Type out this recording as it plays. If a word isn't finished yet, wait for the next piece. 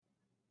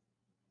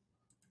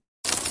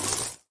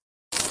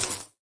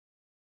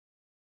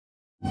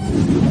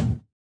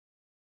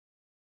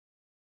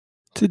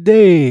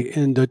Today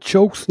in the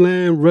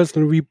Chokeslam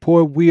Wrestling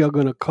Report, we are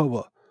going to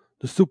cover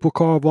the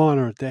Supercard of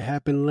Honor that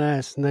happened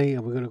last night,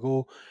 and we're going to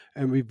go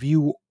and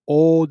review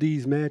all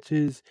these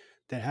matches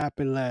that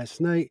happened last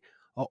night.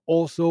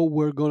 Also,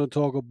 we're going to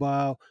talk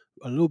about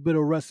a little bit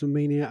of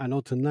WrestleMania. I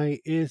know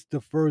tonight is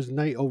the first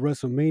night of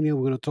WrestleMania.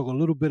 We're going to talk a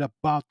little bit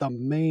about the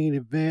main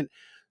event,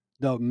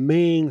 the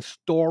main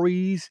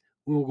stories.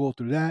 We'll go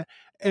through that.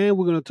 And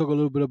we're going to talk a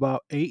little bit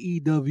about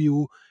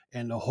AEW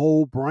and the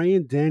whole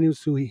Brian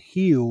Danielson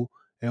heel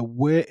and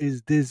where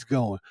is this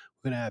going.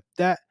 We're going to have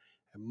that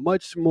and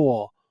much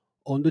more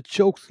on the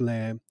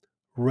Chokeslam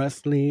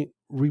Wrestling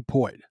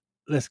Report.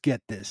 Let's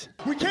get this.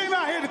 We came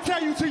out here to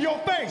tell you to your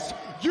face,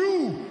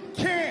 you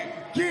can't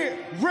get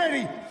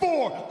ready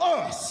for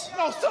us.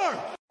 No, sir.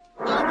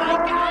 Oh my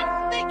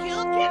God! They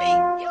killed Kitty!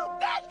 You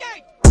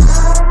bastard!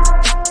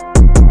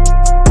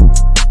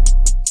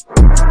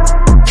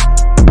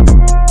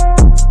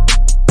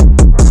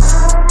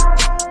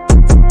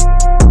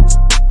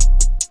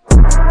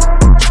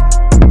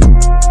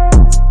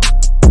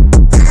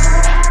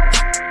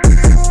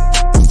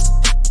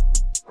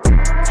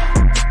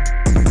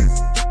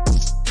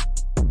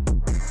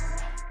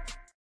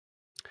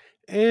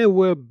 And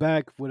we're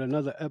back with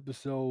another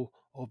episode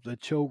of the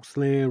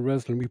Chokeslam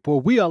Wrestling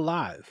Report. We are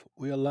live.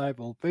 We are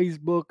live on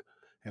Facebook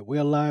and we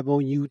are live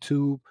on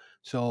YouTube.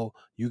 So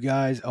you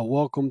guys are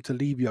welcome to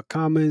leave your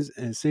comments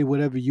and say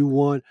whatever you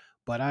want.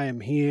 But I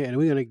am here and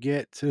we're going to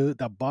get to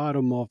the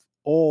bottom of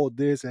all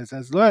this.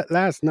 As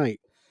last night,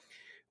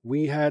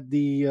 we had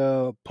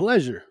the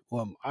pleasure,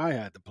 well, I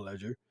had the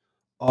pleasure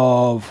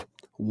of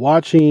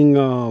watching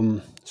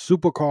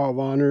Supercar of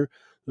Honor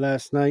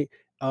last night.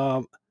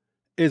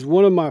 It's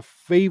one of my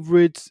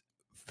favorite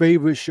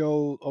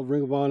shows of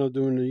Ring of Honor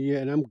during the year,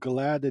 and I'm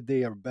glad that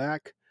they are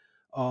back,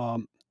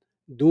 um,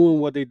 doing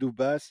what they do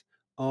best.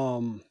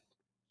 Um,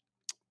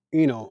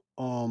 you know,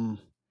 a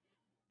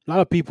lot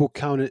of people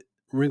counted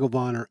Ring of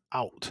Honor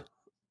out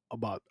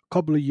about a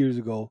couple of years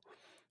ago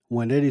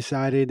when they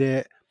decided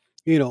that,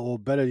 or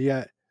better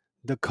yet,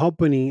 the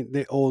company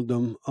they owned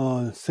them,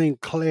 St.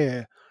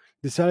 Clair,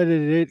 decided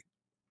that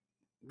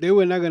they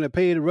were not going to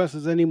pay the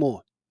wrestlers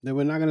anymore. They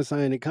were not going to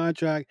sign any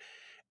contract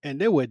and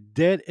they were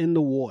dead in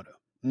the water.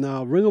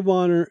 Now, Ring of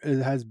Honor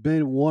has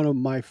been one of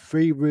my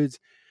favorites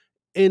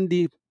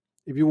indie,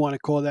 if you want to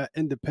call that,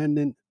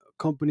 independent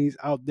companies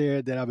out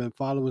there that I've been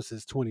following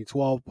since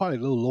 2012, probably a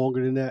little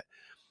longer than that.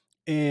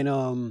 And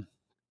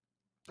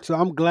so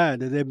I'm glad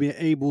that they've been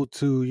able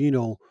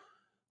to,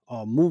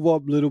 move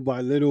up little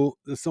by little.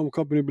 Some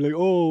company be like,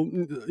 oh,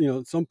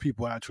 some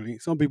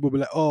people be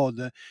like, oh,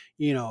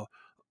 you know,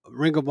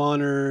 Ring of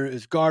Honor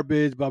is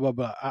garbage, blah blah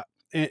blah.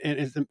 And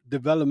it's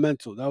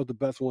developmental. That was the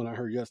best one I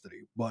heard yesterday.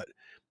 But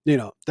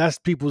that's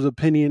people's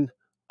opinion.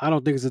 I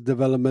don't think it's a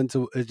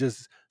developmental. It's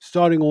just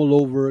starting all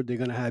over. They're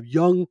gonna have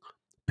young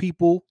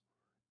people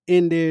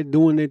in there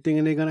doing their thing,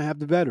 and they're gonna have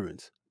the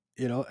veterans.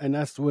 And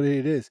that's what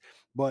it is.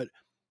 But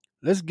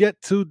let's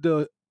get to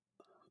the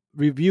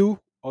review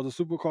of the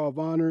Supercar of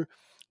Honor.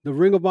 The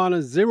Ring of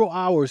Honor 0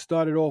 Hour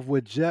started off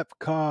with Jeff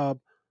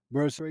Cobb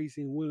versus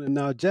Tracy Williams.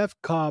 Now, Jeff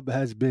Cobb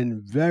has been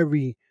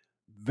very,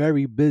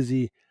 very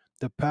busy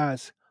the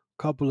past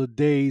couple of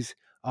days.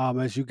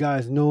 As you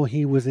guys know,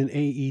 he was in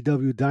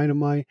AEW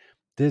Dynamite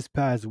this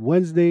past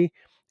Wednesday,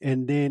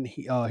 and then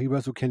he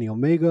wrestled Kenny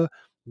Omega.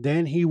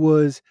 Then he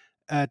was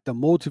at the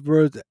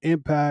Multiverse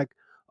Impact,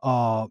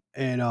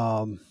 and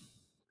um,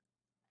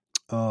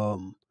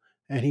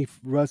 and he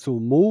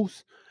wrestled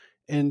Moose.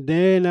 And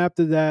then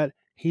after that,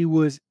 he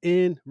was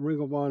in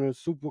Ring of Honor,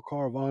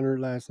 Supercar of Honor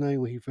last night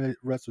when he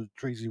wrestled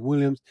Tracy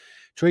Williams.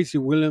 Tracy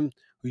Williams,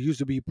 who used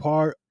to be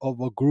part of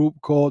a group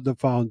called the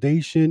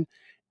Foundation,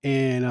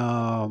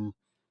 and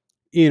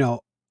you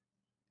know,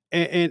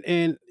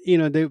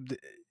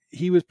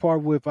 he was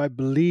part with, I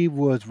believe,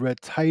 was Red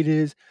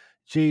Titus,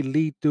 Jay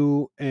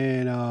Lethal,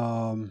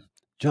 and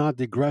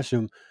Jonathan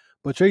Gresham.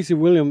 But Tracy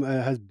Williams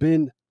has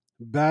been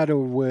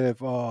battled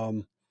with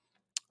a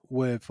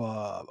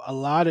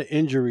lot of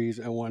injuries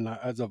and whatnot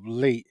as of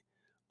late.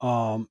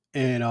 And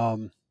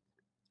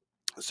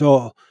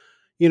so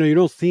you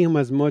don't see him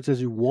as much as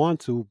you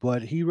want to,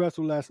 but he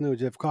wrestled last night with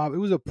Jeff Cobb. It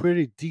was a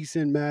pretty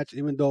decent match,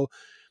 even though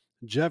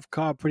Jeff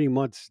Cobb pretty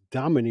much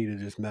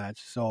dominated this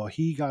match. So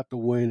he got the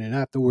win, and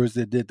afterwards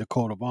they did the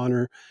Code of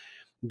Honor.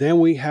 Then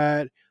we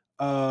had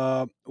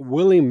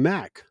Willie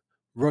Mack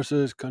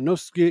versus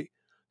Konosuke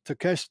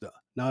Takeshita.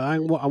 Now, I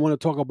want to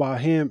talk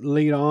about him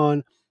later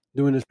on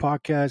during this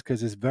podcast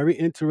because it's very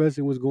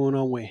interesting what's going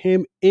on with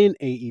him in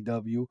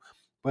AEW.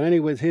 But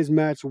anyways, his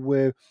match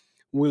with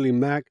Willie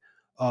Mack,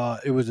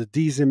 it was a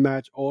decent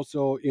match.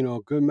 Also,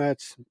 good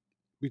match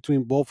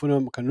between both of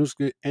them.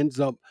 Konosuke ends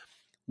up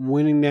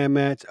winning that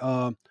match.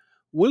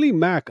 Willie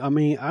Mack, I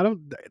mean, I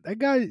don't that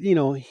guy,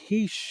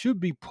 he should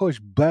be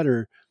pushed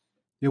better.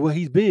 Well,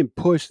 he's being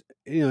pushed.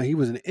 He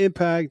was an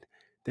Impact.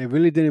 They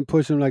really didn't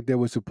push him like they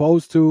were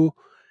supposed to.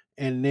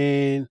 And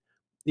then,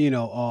 then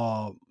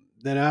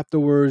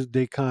afterwards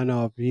they kind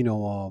of, like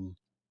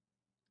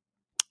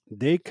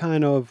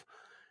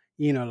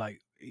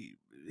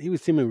he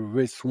was teaming with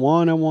Rich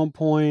Swan at one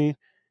point,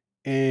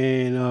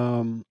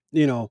 and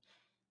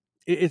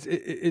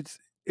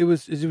it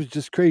was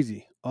just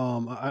crazy.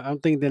 I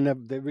don't think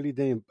they really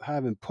didn't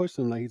haven't pushed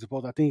him like he's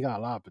supposed to. I think he got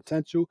a lot of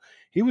potential.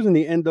 He was in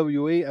the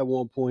NWA at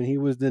one point. He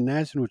was the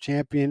national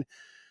champion.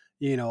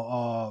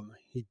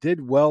 He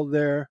did well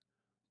there,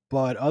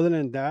 but other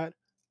than that,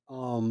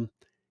 um,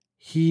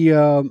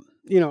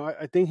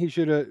 I think he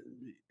should have,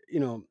 you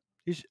know,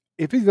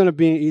 if he's gonna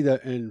be either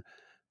in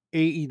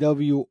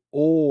AEW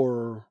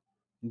or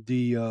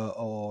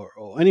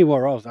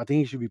anywhere else, I think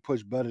he should be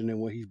pushed better than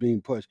what he's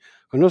being pushed.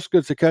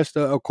 Konosuke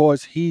Takeshita, of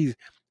course, he's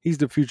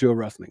the future of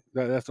wrestling.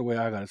 That's the way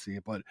I gotta see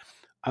it. But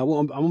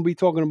I'm gonna be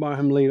talking about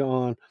him later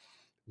on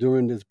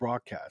during this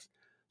broadcast.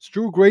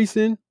 Stu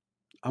Grayson,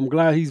 I'm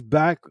glad he's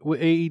back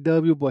with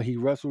AEW, but he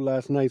wrestled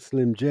last night,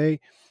 Slim J.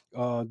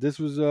 This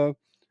was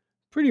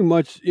pretty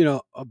much,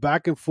 a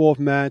back and forth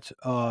match.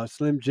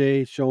 Slim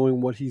J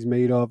showing what he's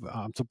made of.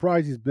 I'm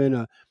surprised he's been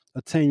a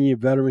 10-year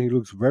veteran. He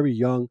looks very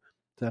young.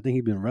 So I think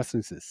he's been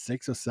wrestling since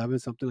 6 or 7,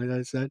 something like that.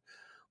 He said,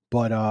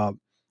 but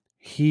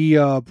he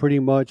pretty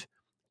much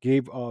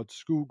gave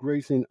Scoot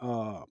Grayson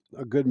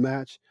a good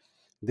match.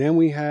 Then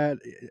we had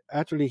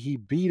actually he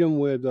beat him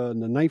with the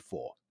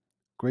Nightfall.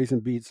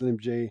 Grayson beat Slim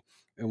J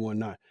and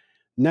whatnot.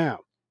 Now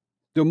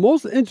the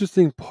most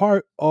interesting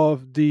part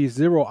of the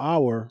 0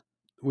 hour,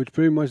 which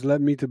pretty much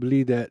led me to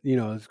believe that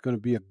it's going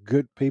to be a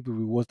good pay per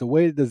view, was the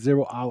way the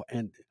 0 hour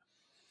ended.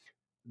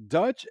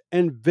 Dutch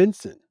and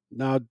Vincent.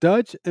 Now,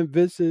 Dutch and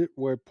Vincent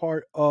were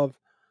part of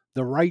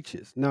the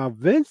Righteous. Now,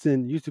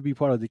 Vincent used to be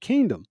part of the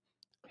Kingdom.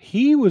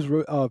 He was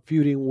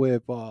feuding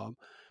with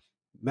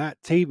Matt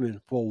Taven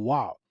for a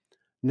while.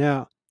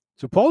 Now,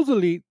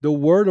 supposedly, the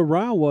word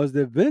around was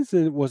that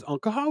Vincent was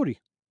Uncle Howdy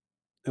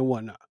and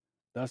whatnot.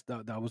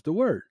 That was the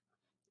word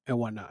and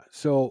whatnot.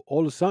 So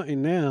all of a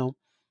sudden now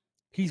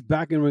he's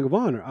back in Ring of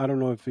Honor. I don't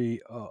know if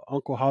he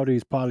Uncle Howdy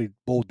is probably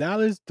Bo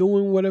Dallas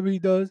doing whatever he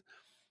does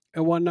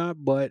and whatnot,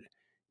 but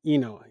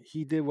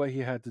he did what he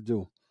had to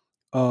do.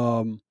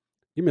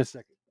 Give me a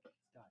second.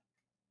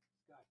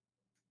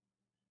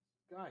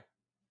 Guy,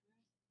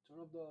 turn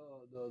off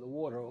the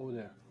water over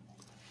there.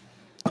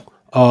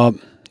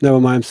 Never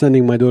mind. I'm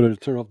sending my daughter to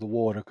turn off the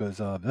water because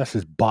that's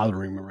just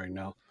bothering me right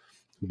now.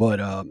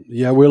 But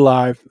yeah, we're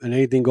live and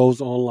anything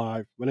goes on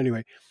live. But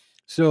anyway,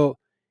 so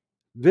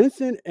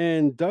Vincent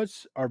and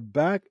Dutch are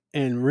back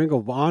in Ring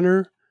of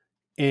Honor,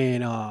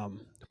 and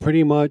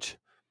pretty much,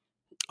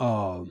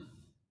 um,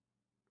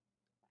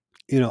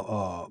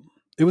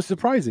 it was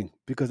surprising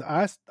because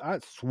I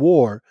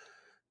swore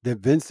that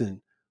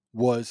Vincent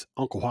was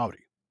Uncle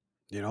Howdy,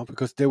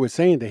 because they were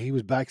saying that he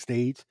was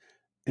backstage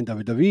in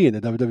WWE and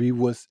the WWE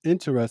was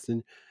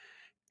interested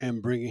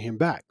in bringing him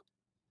back.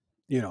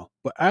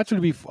 But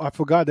actually, I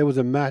forgot there was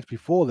a match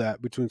before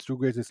that between Stu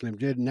Grace and Slim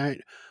J.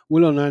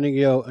 Willow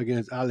Nightingale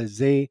against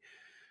Alizé.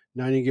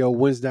 Nightingale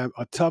wins that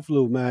a tough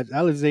little match.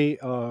 Alizé,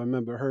 I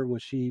remember her when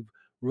she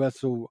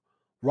wrestled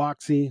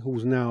Roxy,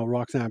 who's now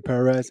Roxanne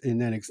Perez in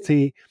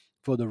NXT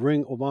for the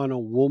Ring of Honor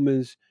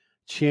Women's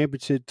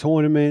Championship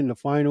tournament in the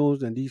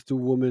finals, and these two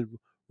women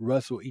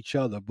wrestle each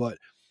other. But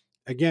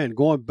again,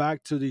 going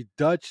back to the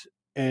Dutch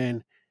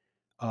and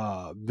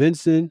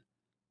Vincent,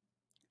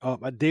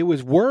 there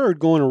was word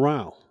going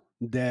around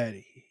that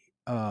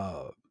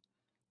uh,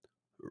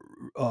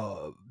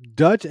 uh,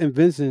 Dutch and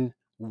Vincent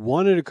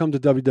wanted to come to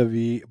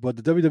WWE, but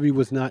the WWE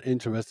was not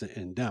interested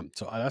in them.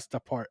 So that's the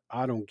part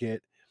I don't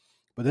get.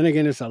 But then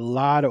again, there's a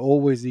lot of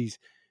always these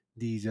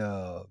these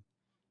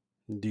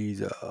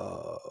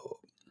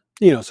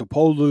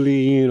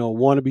supposedly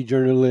wannabe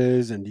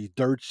journalists and these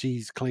dirt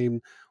sheets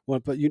claim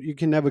one, but you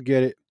can never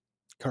get it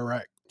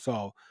correct.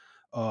 So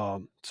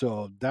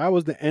that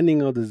was the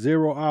ending of the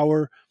 0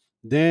 hour.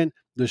 Then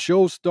the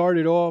show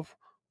started off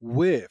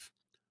with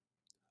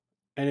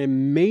an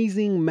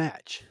amazing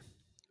match.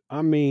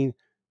 I mean,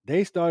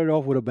 they started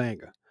off with a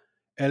banger.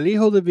 El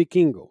Hijo de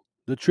Vikingo,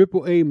 the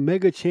Triple A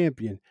Mega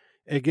Champion,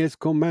 against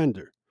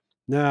Commander.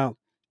 Now,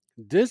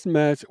 this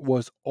match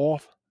was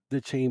off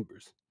the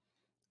chambers.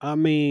 I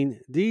mean,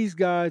 these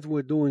guys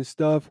were doing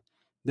stuff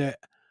that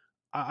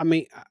I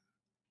mean,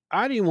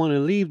 I didn't want to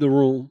leave the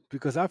room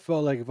because I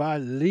felt like if I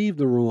leave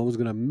the room, I was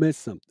gonna miss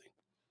something.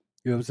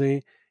 You know what I'm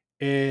saying?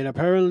 And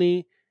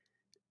apparently,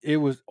 it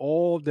was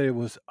all that it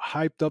was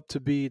hyped up to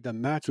be. The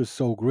match was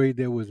so great.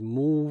 There was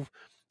move.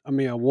 I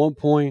mean, at one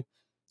point,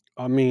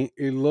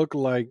 it looked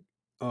like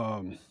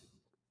um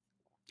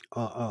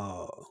uh,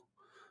 uh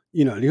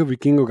Leo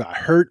Vikingo got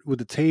hurt with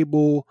the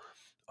table.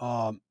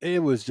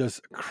 It was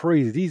just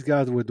crazy. These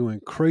guys were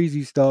doing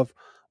crazy stuff,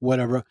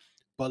 whatever,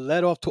 but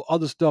led off to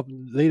other stuff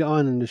later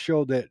on in the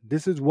show. That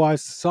this is why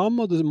some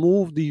of the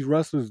move these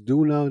wrestlers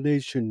do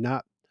nowadays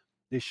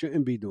they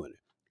shouldn't be doing it.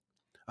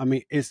 I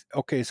mean, it's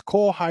okay. It's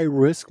called high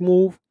risk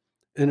move,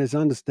 and it's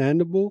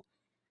understandable.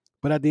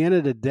 But at the end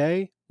of the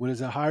day, when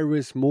it's a high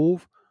risk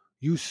move,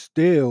 you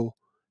still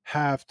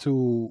have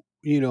to,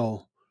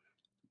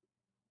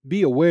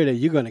 be aware that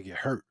you're gonna get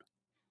hurt.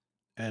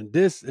 And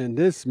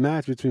this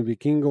match between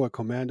Vikingo and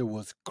Commander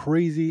was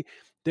crazy.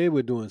 They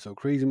were doing so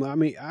crazy. I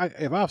mean,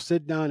 if I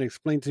sit down and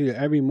explain to you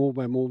every move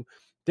by move,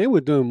 they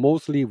were doing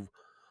mostly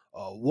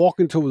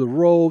walking to the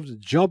ropes,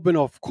 jumping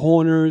off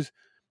corners.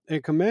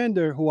 And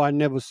Commander, who I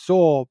never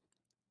saw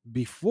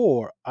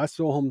before, I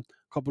saw him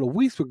a couple of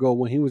weeks ago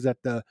when he was at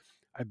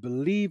I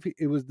believe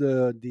it was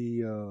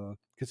the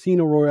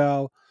Casino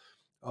Royale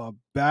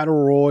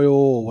Battle Royal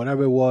or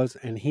whatever it was,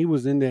 and he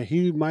was in there.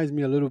 He reminds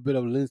me a little bit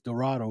of Lince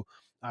Dorado.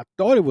 I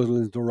thought it was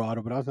Lince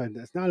Dorado, but I was like,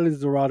 that's not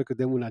Lince Dorado because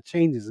then when I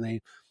changed his name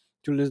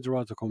to Lince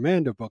Dorado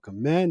Commander, but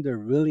Commander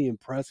really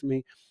impressed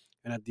me.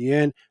 And at the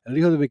end,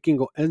 Elijo de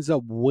Vikingo ends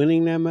up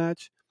winning that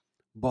match.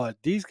 But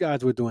these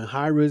guys were doing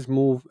high risk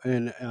move,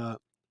 and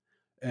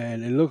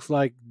it looks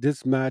like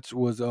this match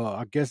was.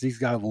 I guess these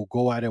guys will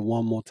go at it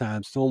one more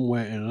time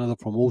somewhere in another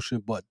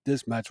promotion. But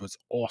this match was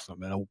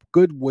awesome and a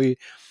good way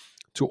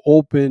to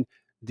open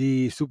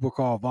the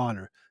Supercard of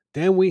Honor.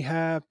 Then we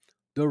have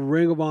the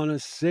Ring of Honor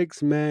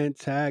 6-man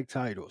tag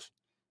titles,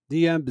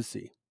 the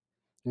Embassy,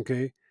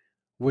 okay,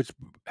 which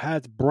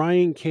has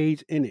Brian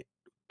Cage in it.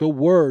 The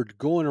word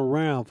going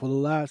around for the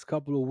last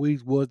couple of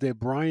weeks was that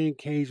Brian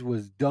Cage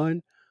was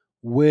done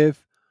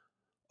with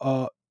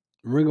uh,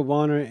 Ring of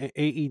Honor and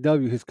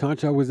AEW. His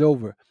contract was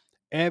over.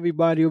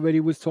 Everybody already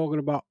was talking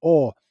about,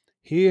 oh,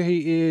 here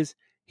he is.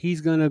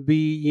 He's gonna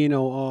be, he's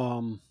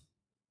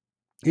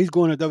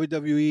going to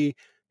WWE.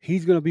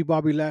 He's going to be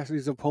Bobby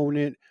Lashley's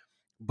opponent.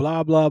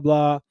 Blah blah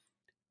blah.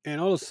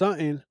 And all of a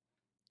sudden,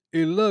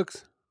 it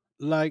looks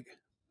like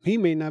he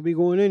may not be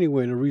going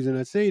anywhere. And the reason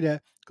I say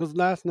that because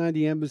last night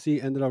the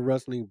Embassy ended up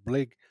wrestling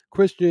Blake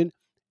Christian,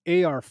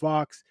 AR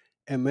Fox,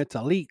 and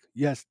Metalik.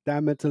 Yes,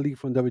 that Metalik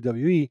from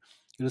WWE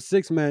in a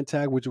 6-man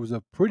tag, which was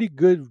a pretty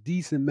good,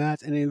 decent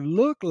match. And it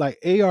looked like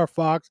AR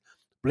Fox,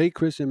 Blake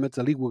Christian, and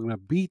Metalik were going to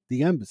beat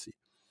the Embassy.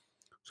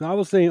 So I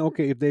was saying,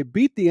 okay, if they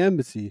beat the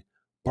Embassy,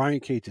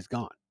 Brian Cage is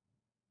gone.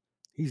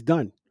 He's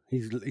done.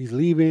 He's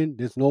leaving.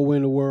 There's no way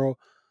in the world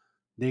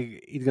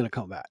he's gonna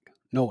come back.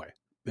 No way.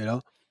 You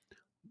know.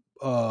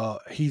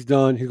 He's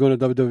done. He's going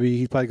to WWE.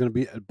 He's probably going to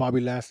be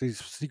Bobby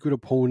Lashley's secret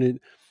opponent.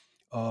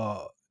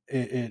 Uh,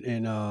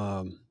 in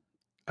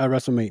at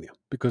WrestleMania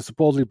because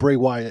supposedly Bray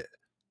Wyatt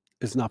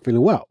is not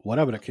feeling well.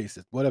 Whatever the case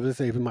is, whatever they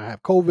say, if he might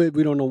have COVID,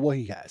 we don't know what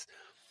he has.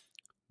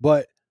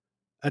 But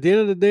at the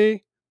end of the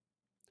day,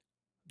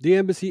 the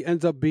Embassy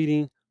ends up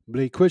beating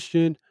Blake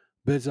Christian,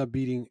 ends up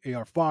beating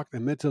AR Fox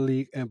and Mental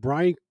League, and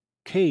Brian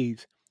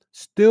Cage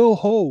still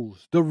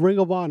holds the Ring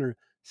of Honor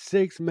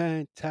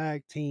 6-man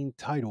tag team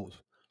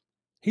titles.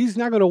 He's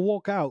not going to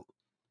walk out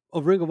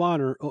of Ring of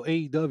Honor or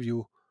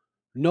AEW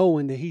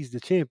knowing that he's the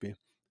champion.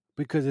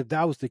 Because if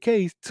that was the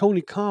case,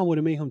 Tony Khan would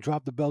have made him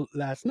drop the belt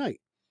last night.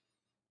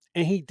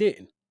 And he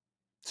didn't.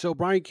 So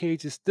Brian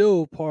Cage is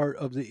still part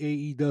of the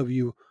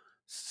AEW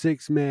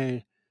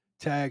 6-man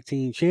tag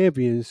team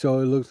champions. So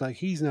it looks like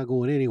he's not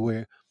going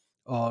anywhere.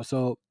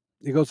 So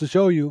it goes to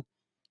show you,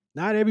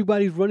 not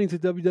everybody's running to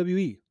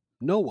WWE.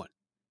 No one.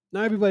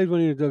 Not everybody's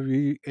running to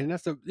WWE, and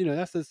that's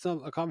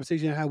a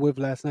conversation I had with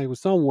last night with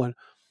someone.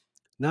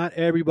 Not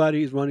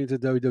everybody is running to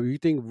WWE. You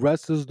think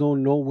wrestlers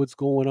don't know what's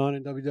going on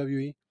in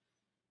WWE?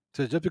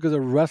 So just because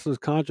a wrestler's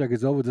contract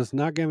is over does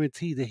not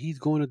guarantee that he's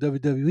going to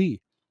WWE.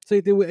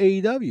 Same thing with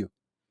AEW.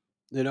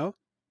 You know,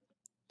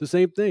 the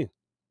same thing.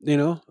 You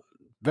know,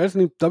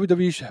 wrestling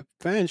WWE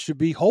fans should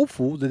be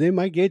hopeful that they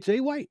might get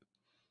Jay White,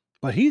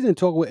 but he's in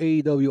talk with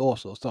AEW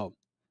also. So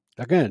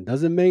again,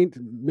 doesn't mean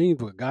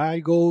if a guy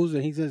goes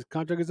and he says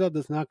contract is up,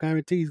 does not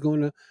guarantee he's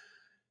going to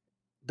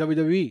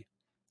WWE.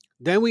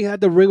 Then we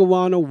had the Ring of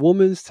Honor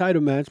Women's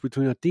Title match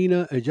between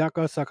Athena and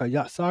Yaka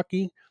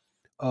Sakazaki.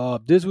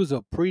 This was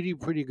a pretty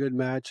good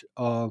match.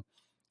 But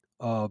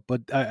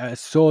I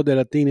saw that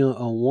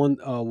Athena won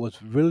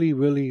was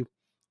really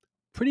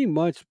pretty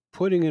much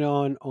putting it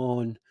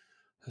on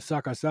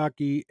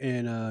Sakazaki,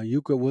 and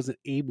Yuka wasn't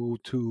able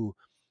to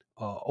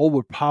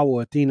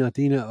overpower Athena.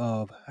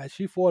 Athena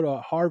she fought a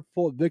hard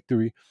fought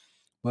victory,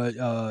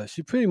 but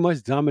she pretty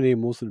much dominated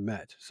most of the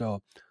match.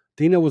 So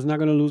Athena was not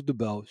going to lose the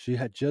belt. She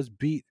had just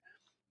beat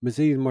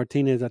Mercedes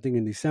Martinez, I think,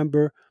 in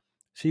December.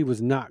 She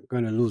was not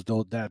going to lose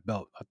that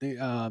belt. I think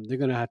they're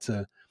going to have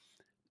to,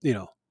 you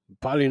know,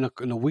 probably in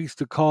the weeks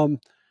to come,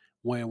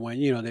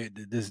 when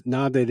this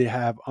now that they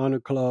have Honor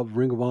Club,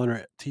 Ring of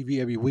Honor TV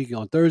every week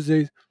on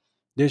Thursdays,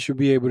 they should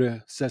be able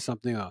to set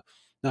something up.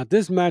 Now,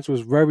 this match was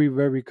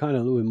very kind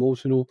of a little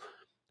emotional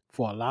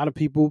for a lot of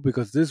people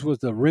because this was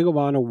the Ring of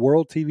Honor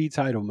World TV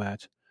title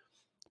match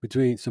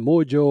between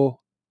Samoa Joe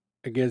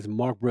against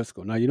Mark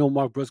Briscoe. Now, you know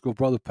Mark Briscoe's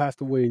brother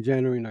passed away in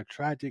January in a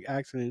tragic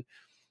accident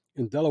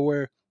in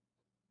Delaware,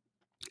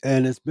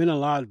 and it's been a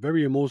lot,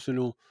 very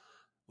emotional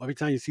every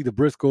time you see the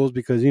Briscoes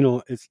because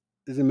it's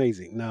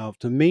amazing. Now,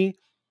 to me,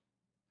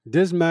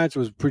 this match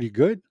was pretty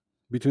good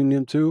between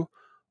them two.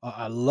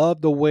 I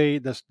love the way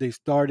that they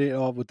started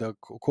off with the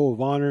Code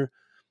of Honor.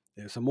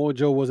 Samoa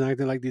Joe wasn't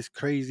acting like this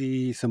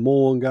crazy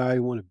Samoan guy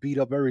who want to beat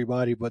up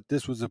everybody, but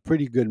this was a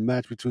pretty good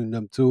match between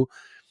them two.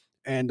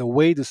 And the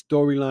way the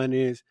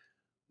storyline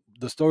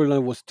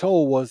was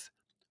told was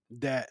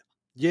that,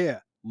 yeah,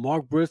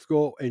 Mark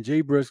Briscoe and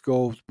Jay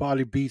Briscoe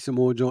probably beat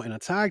Samoa Joe in a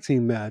tag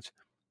team match,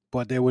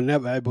 but they were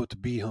never able to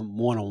beat him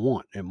one on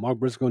one. And Mark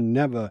Briscoe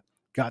never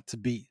got to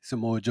beat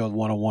Samoa Joe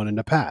one on one in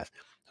the past.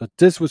 So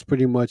this was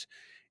pretty much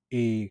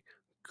a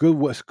good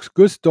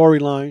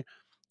storyline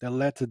that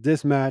led to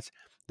this match.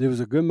 There was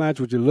a good match,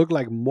 which it looked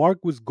like Mark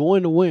was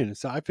going to win.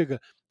 So I figured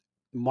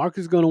Mark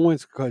is going to win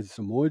because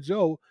Samoa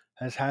Joe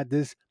has had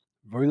this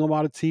Ring of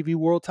Honor TV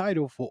World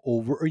Title for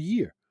over a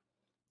year.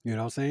 You know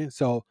what I'm saying?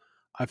 So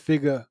I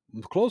figure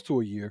close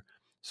to a year.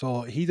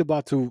 So he's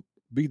about to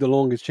be the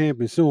longest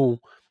champion soon,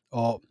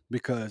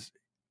 because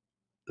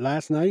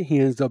last night he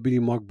ends up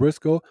beating Mark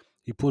Briscoe.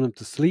 He put him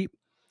to sleep.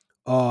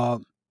 Uh,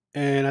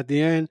 and at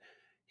the end,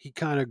 he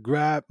kind of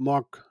grabbed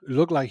Mark. It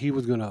looked like he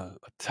was gonna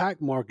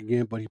attack Mark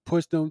again, but he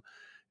pushed him,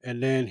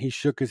 and then he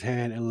shook his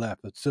hand and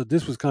left. So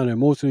this was kind of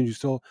emotional. You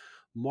saw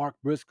Mark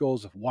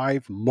Briscoe's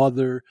wife,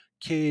 mother,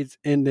 kids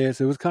in there.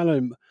 So it was kind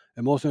of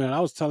emotional. And I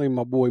was telling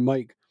my boy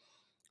Mike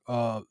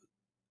uh,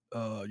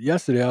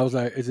 yesterday, I was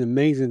like, it's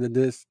amazing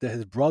that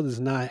his brother's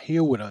not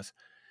here with us.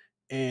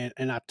 And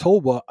in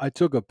October, I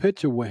took a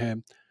picture with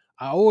him.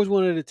 I always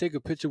wanted to take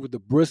a picture with the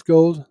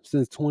Briscoes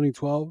since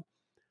 2012,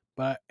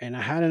 and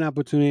I had an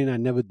opportunity and I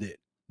never did.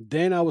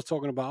 Then I was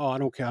talking about, oh, I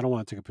don't care, I don't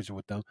want to take a picture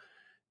with them.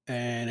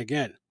 And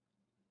again,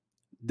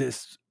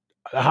 this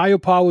a higher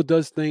power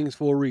does things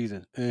for a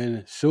reason.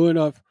 And sure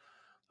enough,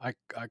 I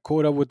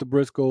caught up with the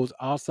Briscoes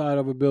outside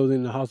of a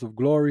building, the House of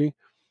Glory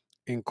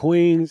in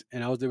Queens,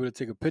 and I was able to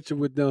take a picture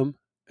with them.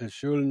 And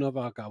sure enough,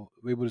 I got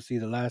able to see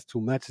the last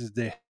two matches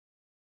there.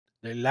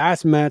 The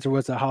last match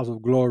was the House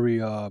of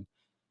Glory. Uh,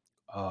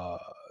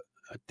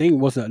 I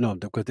think was a no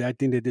because I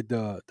think they did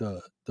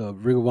the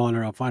Ring of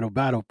Honor Final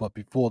Battle, but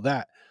before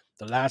that,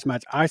 the last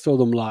match I saw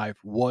them live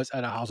was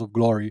at a House of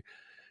Glory,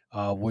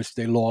 which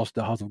they lost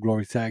the House of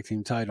Glory tag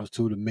team titles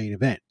to the main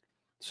event.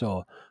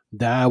 So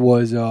that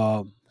was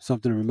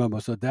something to remember.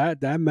 So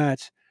that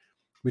match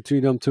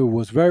between them two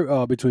was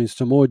very between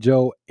Samoa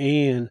Joe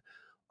and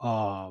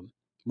um,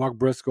 Mark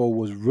Briscoe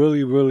was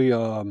really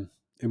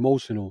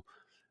emotional.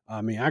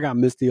 I mean, I got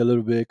misty a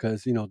little bit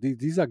because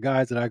these are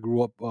guys that I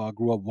grew up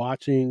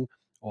watching,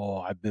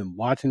 or I've been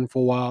watching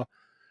for a while,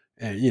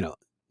 and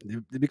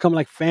they become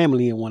like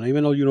family in one,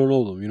 even though you don't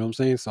know them. You know what I'm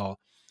saying? So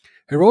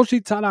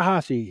Hiroshi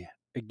Tanahashi,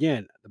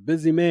 again, the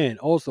busy man,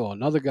 also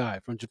another guy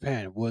from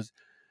Japan, was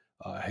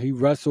he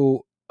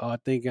wrestled I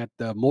think at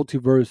the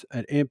Multiverse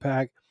at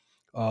Impact.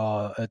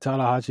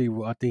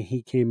 Tanahashi, I think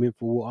he came in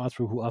for Will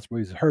Ospreay, who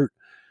Ospreay is hurt.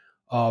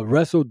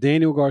 Wrestled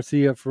Daniel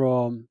Garcia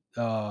from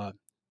the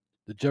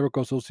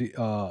Jericho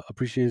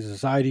Appreciation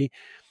Society.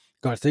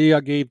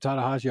 Garcia gave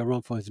Tanahashi a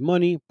run for his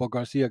money, but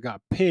Garcia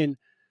got pinned.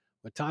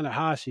 But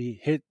Tanahashi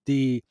hit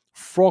the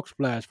frog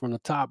splash from the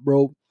top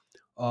rope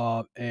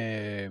uh,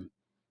 and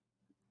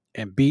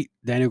and beat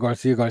Daniel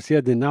Garcia.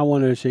 Garcia did not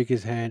want to shake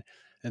his hand,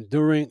 and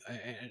during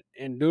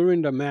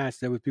the match,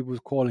 there was people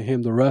calling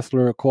him the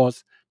wrestler. Of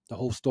course, the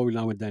whole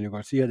storyline with Daniel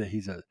Garcia that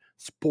he's a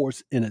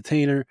sports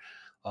entertainer,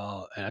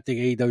 and I think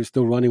AEW is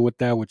still running with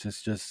that, which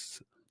is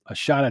just a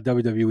shot at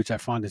WWE, which I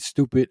find is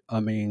stupid. I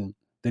mean,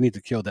 they need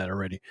to kill that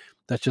already.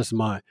 That's just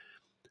my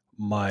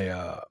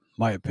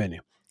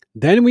opinion.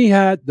 Then we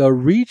had the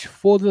Reach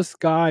for the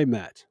Sky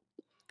match,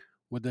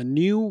 where the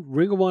new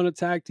Ring of Honor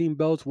tag team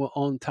belts were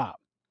on top.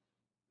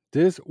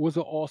 This was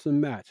an awesome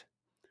match,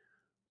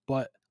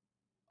 but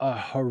a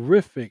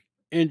horrific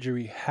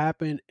injury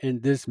happened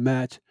in this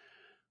match,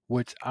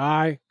 which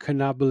I could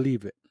not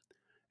believe it.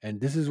 And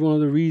this is one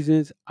of the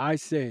reasons I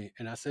say,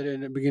 and I said it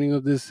in the beginning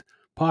of this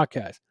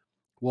podcast,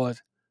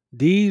 was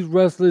these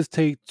wrestlers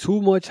take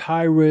too much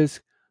high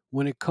risk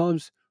when it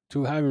comes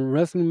to having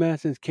wrestling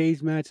matches,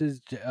 cage matches,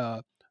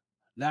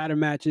 ladder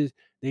matches.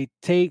 They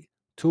take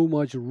too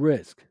much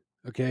risk.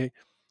 Okay.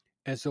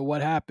 And so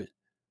what happened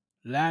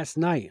last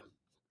night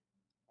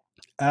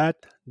at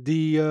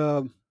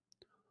the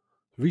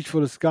Reach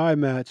for the Sky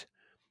match?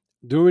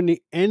 During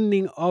the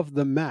ending of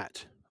the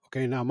match,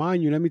 okay, now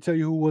mind you, let me tell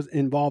you who was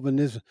involved in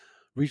this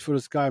Reach for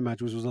the Sky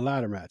match, which was a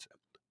ladder match.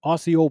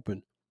 Aussie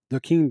Open, The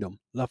Kingdom,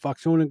 La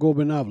Facción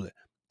Ingobernable,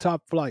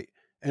 Top Flight,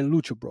 and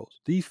Lucha Bros.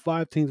 These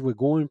five teams were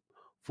going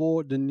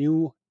for the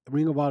new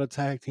Ring of Honor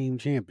Tag Team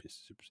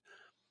Championships.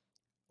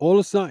 All of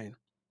a sudden,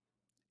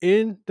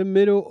 in the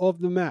middle of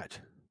the match,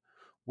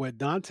 where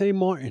Dante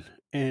Martin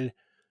and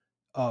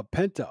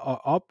Penta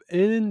are up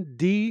in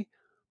the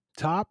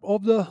top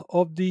of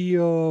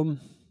the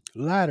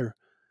ladder,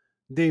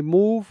 they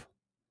move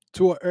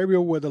to an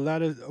area where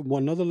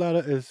another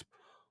ladder is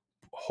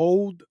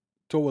hold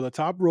toward the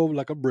top rope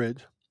like a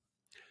bridge.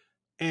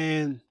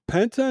 And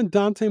Penta and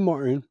Dante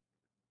Martin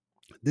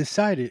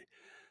decided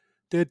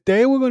that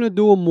they were going to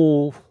do a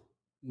move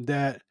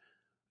that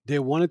they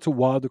wanted to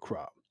wow the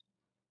crowd.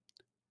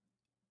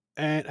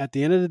 And at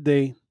the end of the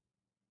day,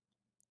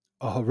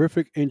 a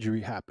horrific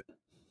injury happened.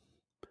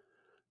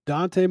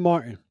 Dante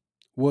Martin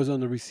was on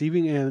the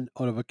receiving end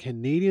of a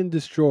Canadian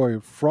destroyer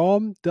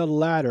from the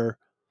ladder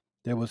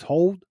that was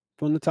hold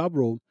from the top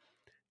rope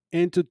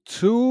into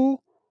two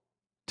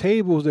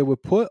tables that were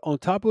put on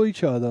top of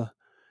each other.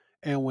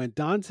 And when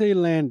Dante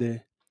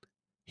landed,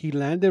 He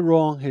landed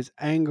wrong. His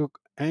ankle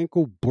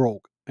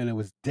broke, and it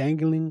was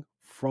dangling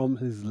from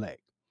his leg.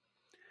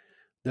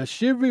 The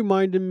shit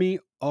reminded me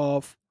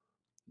of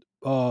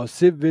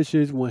Sid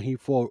Vicious when he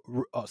fought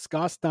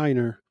Scott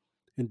Steiner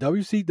in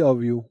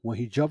WCW when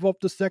he jumped off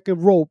the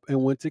second rope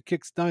and went to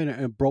kick Steiner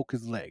and broke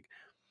his leg.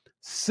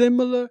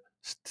 Similar,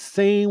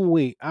 same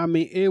way. I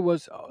mean, it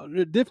was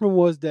the difference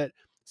was that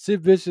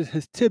Sid Vicious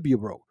his tibia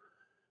broke.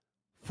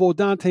 For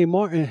Dante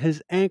Martin,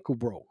 his ankle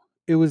broke.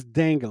 It was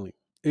dangling.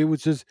 It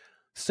was just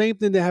same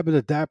thing that happened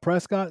to Dak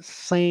Prescott.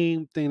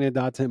 Same thing that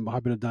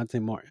happened to Dante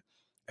Martin,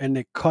 and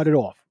they cut it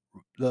off.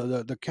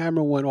 The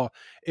camera went off.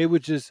 It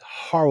was just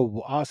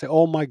horrible. I said,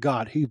 "Oh my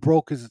God, he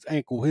broke his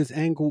ankle. His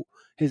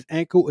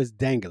ankle is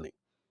dangling."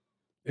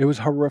 It was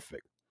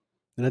horrific.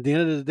 And at the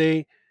end of the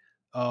day,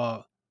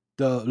 uh,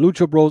 the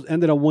Lucha Bros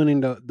ended up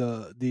winning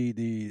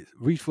the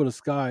Reach for the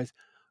Skies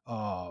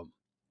uh,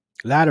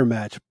 ladder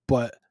match,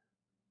 but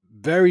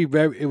very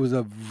it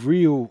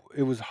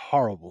was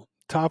horrible.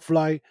 Top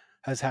Flight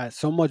has had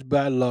so much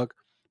bad luck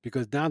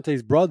because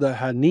Dante's brother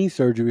had knee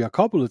surgery a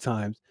couple of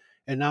times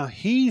and now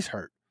he's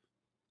hurt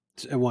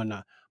and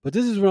whatnot. But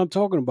this is what I'm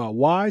talking about.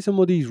 Why some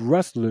of these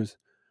wrestlers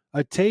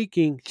are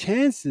taking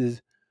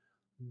chances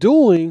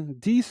doing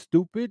these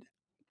stupid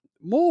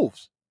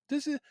moves.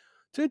 This is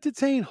to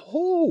entertain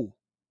who?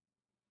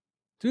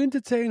 To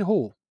entertain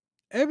who?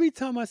 Every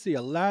time I see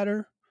a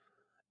ladder,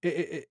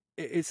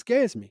 it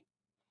scares me.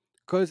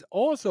 Because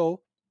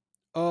also,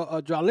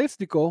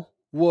 Jalistico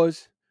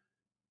was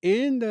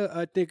in the.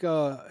 I think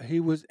he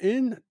was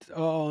in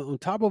on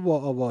top of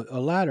a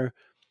ladder,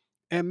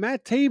 and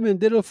Matt Taven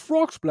did a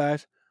frog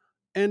splash,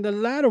 and the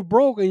ladder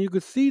broke, and you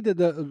could see that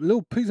the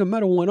little piece of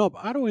metal went up.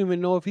 I don't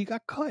even know if he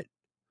got cut.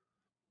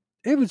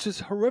 It was just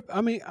horrific.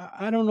 I mean,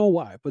 I don't know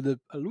why, but the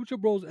Lucha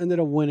Bros ended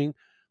up winning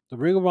the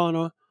Ring of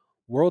Honor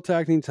World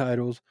Tag Team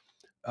titles.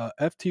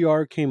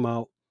 FTR came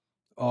out.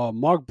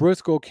 Mark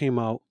Briscoe came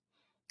out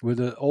with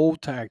the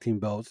old tag team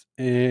belts,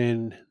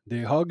 and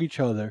they hug each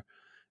other,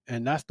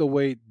 and that's the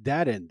way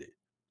that ended.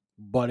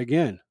 But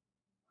again,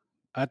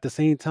 at the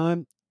same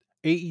time,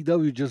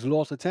 AEW just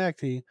lost a tag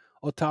team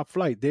or Top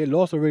Flight. They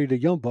lost already the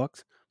Young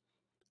Bucks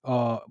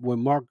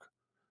when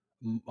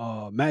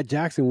Matt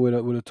Jackson with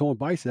a torn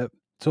bicep.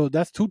 So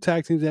that's two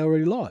tag teams they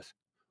already lost.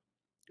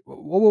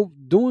 We're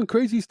doing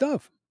crazy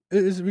stuff.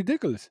 It's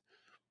ridiculous.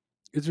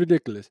 It's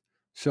ridiculous.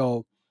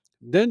 So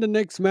then the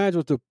next match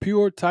was the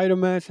pure title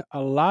match.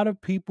 A lot of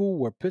people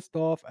were pissed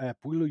off at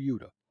Wheeler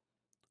Yuta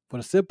for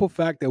the simple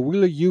fact that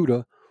Wheeler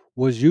Yuta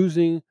was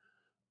using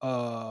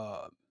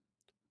uh,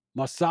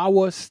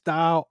 Masawa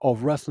style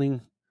of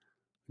wrestling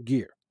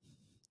gear.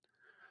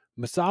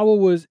 Masawa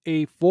was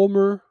he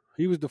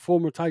was the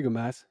former Tiger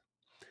Mask.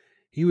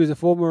 He was a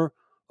former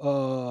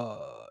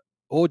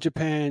All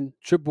Japan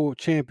Triple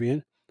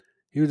Champion.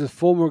 He was a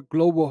former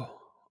Global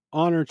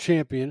Honor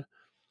Champion.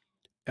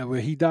 And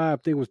when he died, I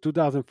think it was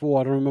 2004.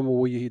 I don't remember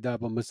what year he died,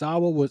 but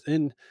Masawa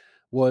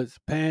was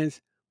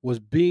pants was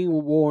being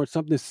worn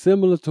something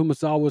similar to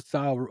Masawa's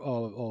style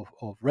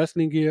of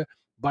wrestling gear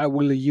by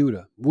Wheeler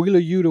Yuta. Wheeler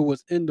Yuta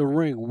was in the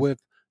ring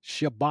with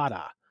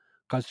Shibata,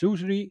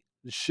 Katsuyori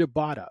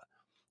Shibata,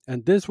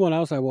 and this one I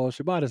was like, well,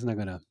 Shibata's not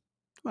gonna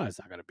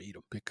beat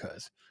him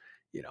because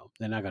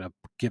they're not gonna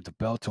give the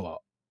belt to a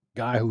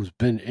guy who's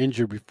been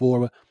injured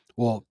before.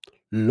 Well,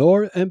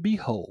 Lord and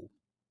behold,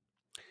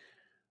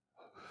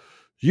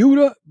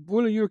 Wheeler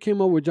Yuta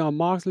came up with John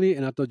Moxley,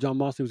 and I thought John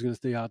Moxley was going to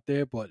stay out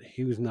there, but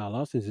he was not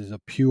allowed since it's a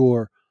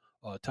pure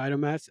title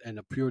match, and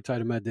a pure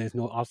title match, there's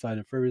no outside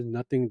interference,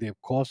 nothing. They've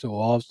cost or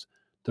lost.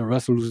 The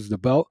wrestler loses the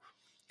belt.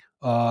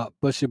 But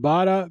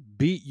Shibata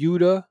beat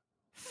Yuta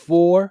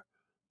for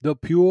the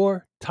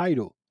pure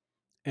title.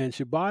 And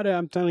Shibata,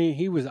 I'm telling you,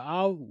 he was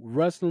out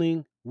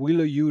wrestling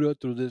Wheeler Yuta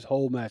through this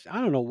whole match. I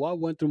don't know what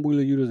went through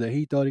Wheeler Yuta that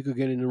he thought he could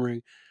get in the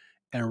ring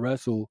and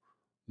wrestle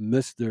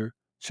Mr.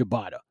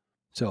 Shibata.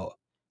 So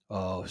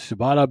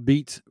Shibata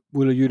beats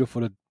Wheeler Yuta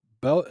for the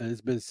belt, and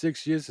it's been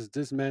 6 years since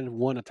this man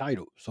won a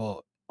title.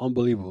 So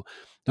unbelievable.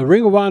 The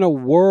Ring of Honor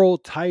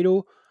World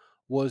title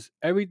was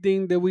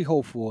everything that we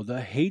hoped for.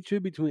 The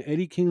hatred between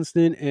Eddie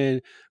Kingston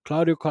and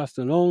Claudio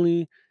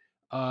Castagnoli,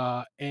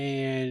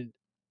 and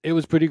it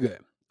was pretty good.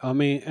 I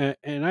mean,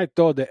 and I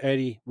thought that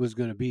Eddie was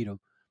going to beat him.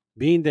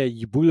 Being that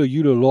Wheeler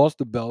Yuta lost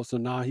the belt, so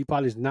now he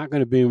probably is not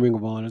going to be in Ring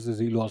of Honor since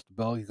he lost the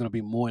belt. He's going to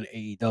be more in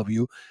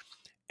AEW.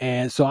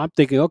 And so I'm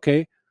thinking,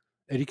 okay,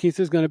 Eddie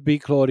Kingston is going to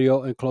beat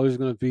Claudio, and Claudio's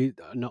going to be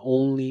not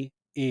only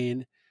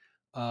in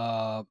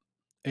uh,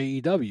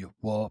 AEW.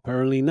 Well,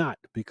 apparently not,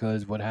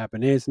 because what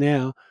happened is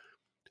now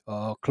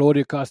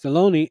Claudio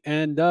Castelloni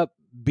end up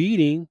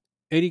beating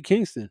Eddie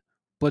Kingston.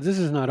 But this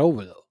is not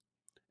over, though.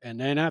 And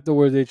then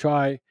afterwards, they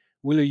try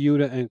Wheeler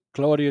Yuta and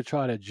Claudio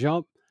try to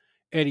jump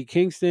Eddie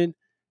Kingston,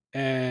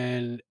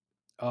 and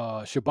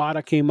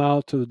Shibata came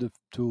out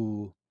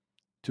to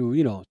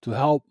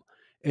help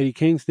Eddie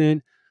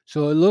Kingston.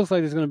 So it looks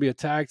like there's going to be a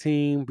tag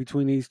team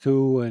between these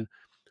two, and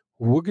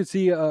we could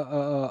see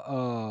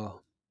a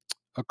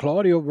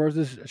Claudio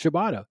versus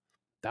Shibata.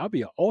 That would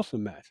be an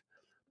awesome match.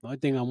 The only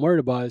thing I'm worried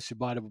about is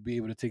Shibata will be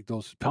able to take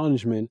those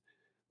punishment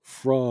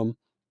from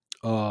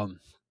um,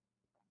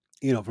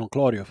 from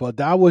Claudio. But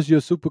that was your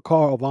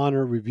Supercar of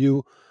Honor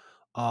review.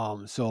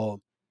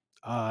 So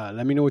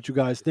let me know what you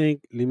guys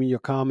think. Leave me your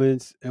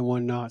comments and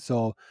whatnot.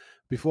 So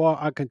before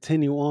I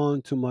continue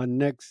on to my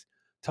next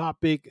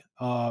topic,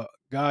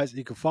 guys,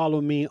 you can follow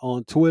me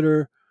on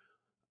Twitter,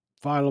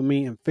 follow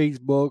me on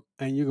Facebook,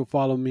 and you can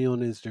follow me on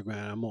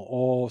Instagram. I'm on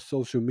all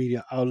social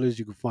media outlets.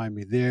 You can find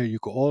me there. You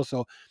can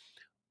also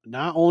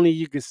not only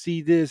you can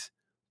see this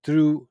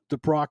through the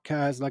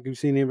broadcast, like you've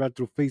seen it right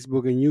through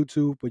Facebook and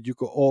YouTube, but you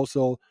could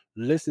also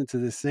listen to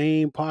the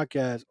same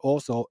podcast.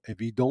 Also,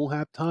 if you don't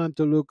have time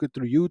to look it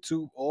through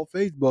YouTube or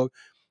Facebook,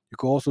 you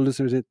can also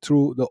listen to it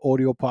through the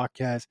audio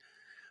podcast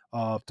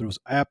through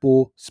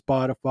Apple,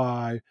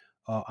 Spotify,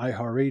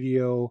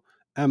 iHeartRadio,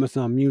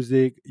 Amazon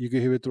Music. You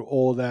can hear it through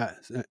all that.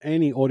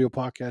 Any audio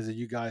podcast that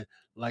you guys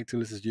like to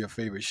listen to your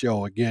favorite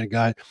show. Again,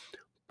 guys,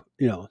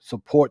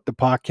 support the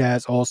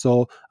podcast.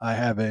 Also, I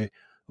have a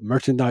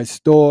merchandise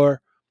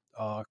store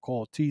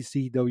called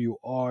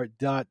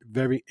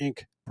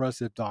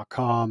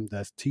tcwr.veryinkpressive.com.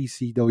 That's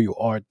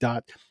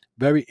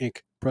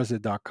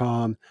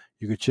tcwr.veryinkpressive.com.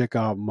 You can check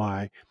out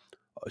my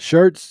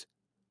shirts,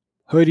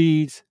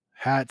 hoodies,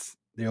 hats.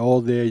 They're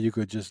all there. You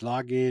could just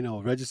log in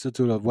or register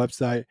to the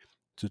website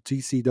to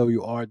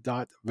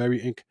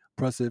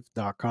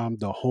tcwr.veryinkpressive.com,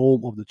 the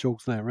home of the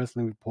Chokeslam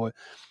Wrestling Report.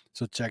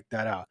 So check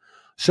that out.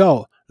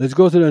 So let's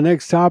go to the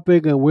next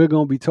topic, and we're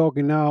going to be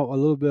talking now a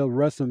little bit of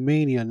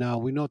WrestleMania. Now,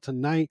 we know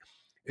tonight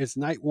it's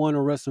night one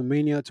of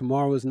WrestleMania.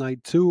 Tomorrow is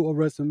night two of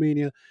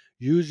WrestleMania.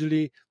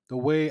 Usually, the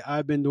way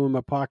I've been doing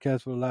my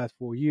podcast for the last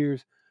 4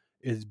 years,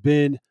 it's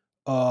been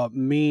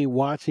me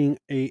watching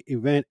a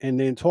event and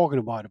then talking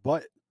about it.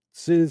 But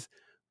since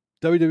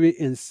WWE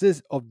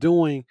insists of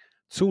doing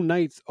 2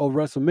 nights of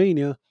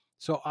WrestleMania,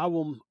 so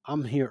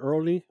I'm here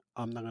early.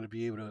 I'm not gonna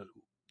be able to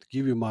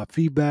give you my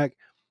feedback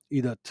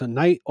either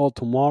tonight or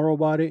tomorrow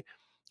about it.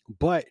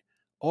 But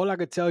all I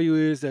could tell you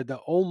is that the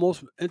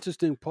most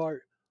interesting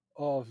part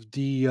of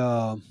the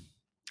of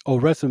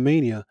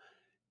WrestleMania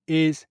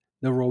is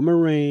the Roman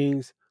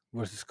Reigns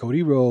versus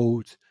Cody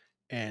Rhodes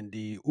and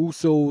the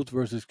Usos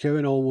versus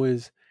Kevin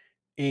Owens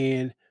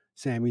and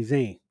Sami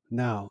Zayn.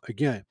 Now,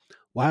 again,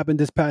 what happened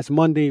this past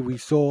Monday, we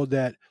saw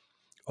that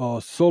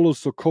Solo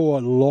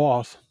Sokoa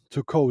lost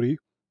to Cody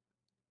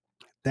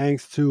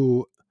thanks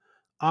to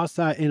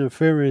outside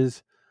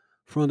interference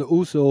from the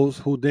Usos,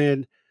 who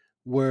then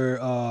were,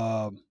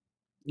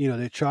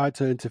 they tried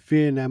to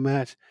interfere in that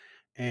match,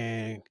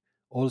 and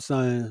all of a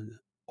sudden,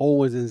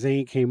 Owens and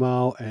Zayn came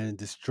out and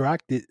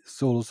distracted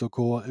Solo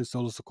Sokoa, and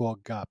Solo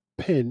Sokoa got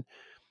pinned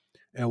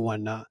and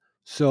whatnot.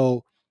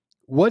 So,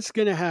 what's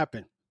going to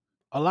happen?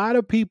 A lot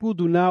of people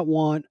do not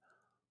want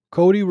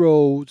Cody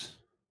Rhodes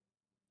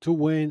to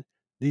win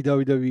the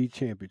WWE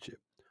Championship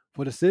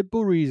for the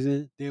simple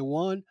reason they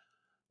want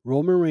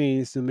Roman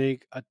Reigns to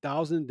make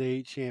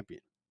 1,000-day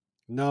champion.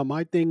 Now,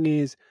 my thing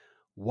is,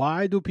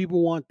 why do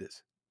people want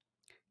this?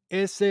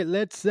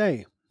 Let's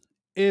say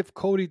if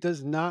Cody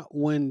does not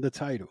win the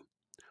title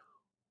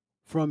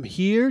from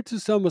here to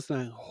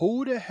SummerSlam,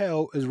 who the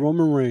hell is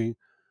Roman Reigns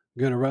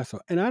gonna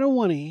wrestle? And I don't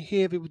want to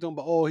hear people talking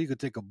about, oh, he could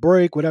take a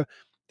break, whatever.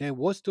 Then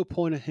what's the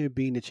point of him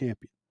being the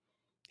champion?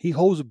 He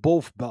holds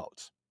both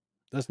belts.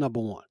 That's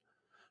number one.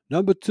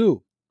 Number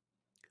two,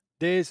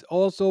 there's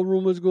also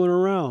rumors going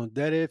around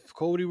that if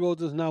Cody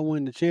Rhodes does not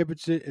win the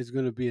championship, it's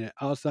going to be an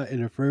outside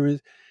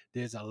interference.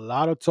 There's a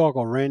lot of talk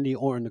of Randy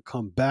Orton to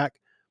come back.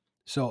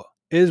 So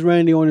is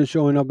Randy Orton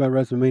showing up at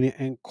WrestleMania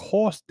and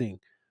costing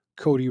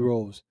Cody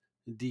Rhodes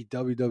the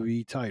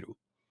WWE title?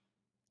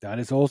 That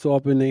is also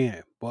up in the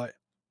air. But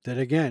then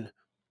again,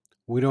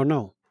 we don't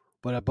know.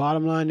 But the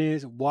bottom line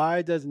is,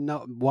 why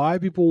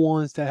people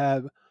wants to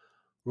have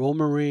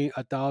Roman Reigns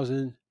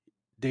 1,000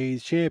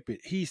 days champion?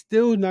 He's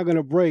still not going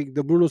to break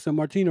the Bruno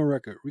Sammartino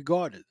record,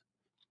 regardless.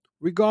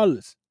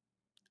 Regardless,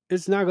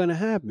 it's not going to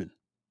happen.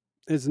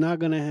 It's not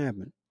going to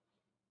happen.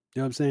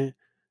 You know what I'm saying?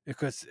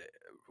 Because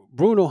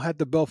Bruno had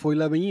the belt for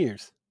 11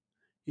 years.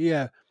 He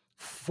had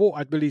four,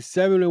 I believe,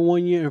 7 in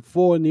 1 year and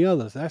 4 in the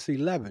others. That's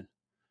 11.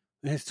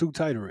 And his 2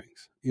 title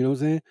rings. You know what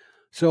I'm saying?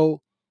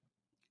 So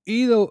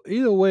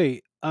either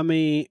way, I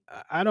mean,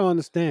 I don't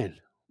understand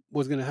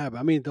what's going to happen.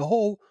 I mean, the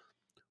whole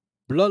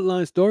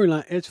bloodline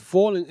storyline is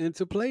falling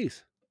into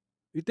place.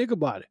 You think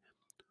about it.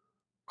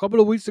 A couple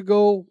of weeks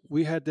ago,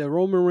 we had the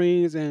Roman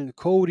Reigns and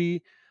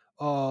Cody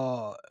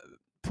uh,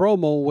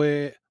 promo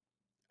where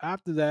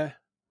after that,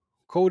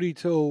 Cody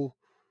told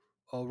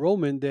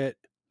Roman that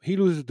he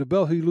loses the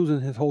belt, he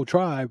losing his whole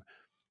tribe,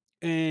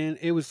 and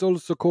it was Solo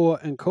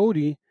Sikoa and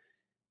Cody,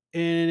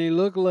 and it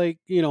looked like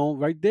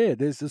right there.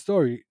 There's the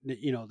story.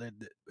 That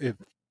if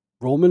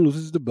Roman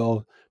loses the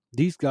belt,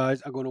 these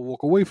guys are going to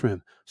walk away from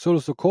him. Solo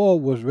Sikoa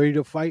was ready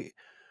to fight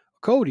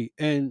Cody,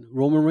 and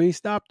Roman Reigns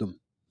stopped him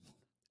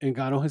and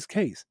got on his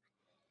case.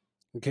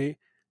 Okay,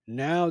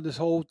 now this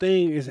whole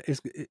thing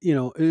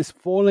is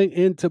falling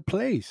into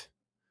place.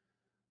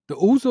 The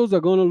Usos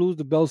are going to lose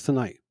the belts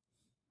tonight.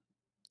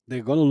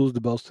 They're going to lose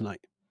the belts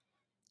tonight.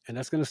 And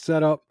that's going to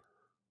set up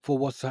for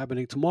what's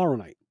happening tomorrow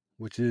night,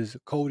 which is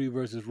Cody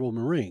versus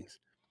Roman Reigns.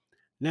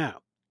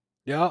 Now,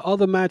 there are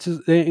other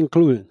matches they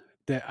included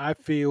that I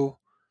feel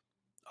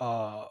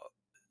uh,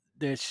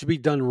 that should be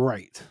done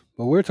right.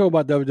 But we're talking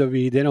about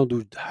WWE. They don't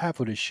do half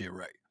of this shit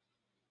right.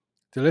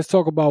 So let's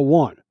talk about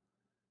one: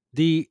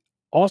 the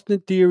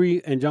Austin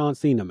Theory and John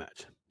Cena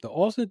match. The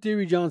Austin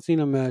Theory John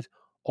Cena match.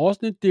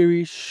 Austin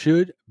Theory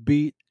should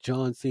beat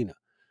John Cena.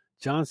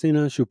 John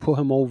Cena should put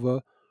him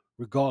over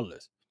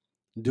regardless.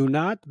 Do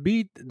not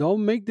beat,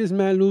 don't make this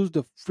man lose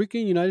the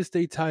freaking United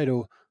States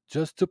title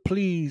just to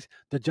please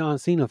the John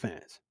Cena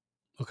fans.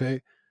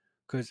 Okay?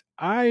 Because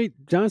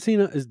John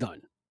Cena is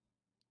done.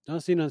 John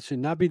Cena should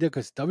not be there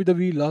because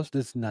WWE loves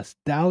this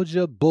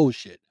nostalgia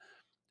bullshit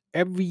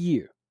every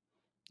year.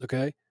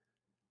 Okay?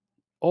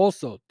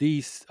 Also,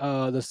 the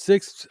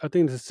six, I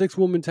think the 6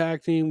 woman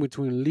tag team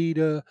between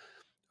Lita,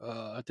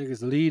 I think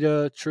it's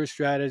Lita, Trish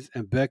Stratus,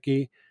 and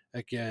Becky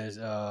against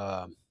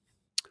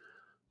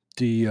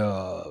the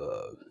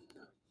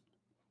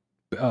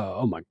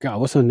oh my god,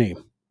 what's her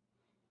name?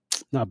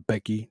 Not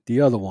Becky,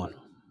 the other one.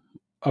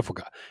 I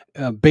forgot.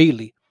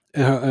 Bailey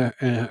and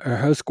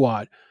her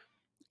squad.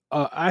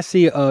 I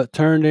see a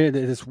turn there.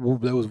 There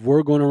was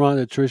word going around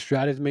that Trish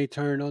Stratus may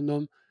turn on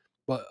them,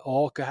 but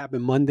all could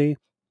happen Monday.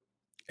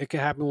 It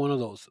could happen one of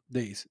those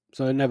days.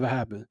 So it never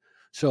happened.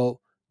 So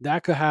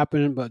that could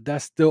happen, but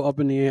that's still up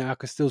in the air. I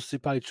could still see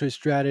probably Trish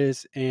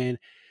Stratus and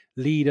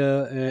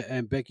Lita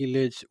and Becky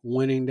Lynch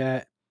winning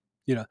that.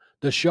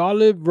 The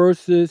Charlotte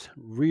versus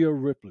Rhea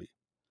Ripley.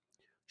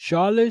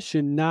 Charlotte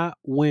should not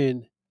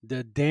win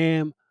the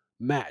damn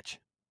match.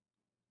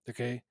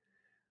 Okay.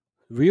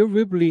 Rhea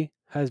Ripley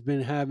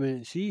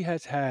she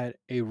has had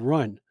a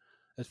run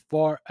as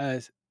far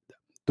as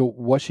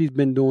what she's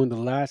been doing the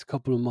last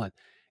couple of months.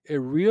 If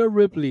Rhea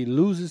Ripley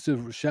loses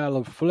to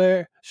Charlotte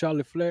Flair,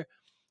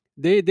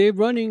 they're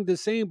running the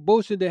same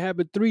bullshit that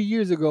happened 3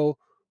 years ago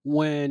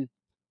when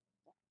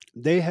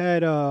they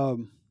had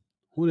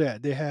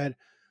they had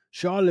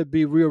Charlotte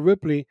beat Rhea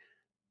Ripley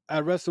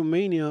at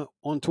WrestleMania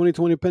on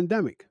 2020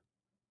 pandemic.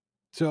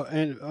 So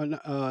and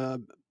I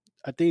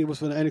think it was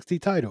for the NXT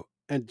title,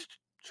 and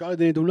Charlotte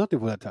didn't do nothing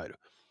for that title.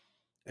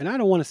 And I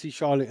don't want to see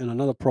Charlotte in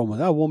another promo.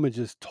 That woman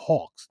just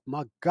talks.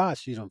 My God,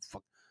 she don't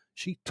fuck.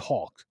 She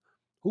talks.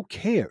 Who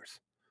cares?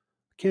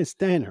 Can't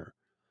stand her.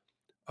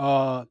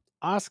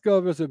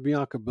 Oscar versus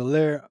Bianca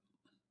Belair.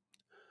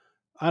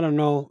 I don't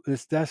know.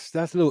 That's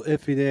a little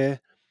iffy there.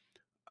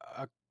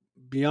 Uh,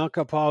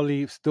 Bianca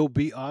probably still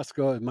beat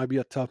Oscar. It might be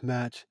a tough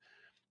match.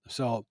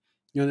 So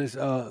there's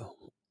who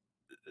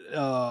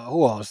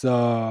else?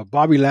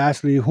 Bobby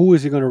Lashley. Who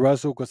is he going to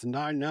wrestle? Because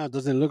now it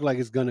doesn't look like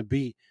it's going to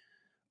be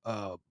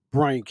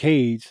Brian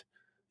Cage.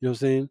 You know what I'm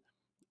saying?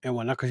 And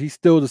whatnot, because he's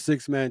still the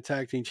 6 man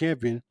tag team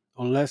champion,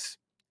 unless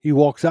he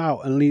walks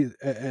out and leaves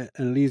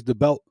the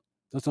belt.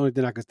 That's the only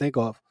thing I can think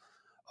of.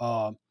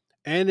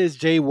 And is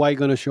Jay White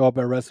going to show up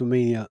at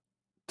WrestleMania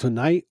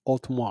tonight or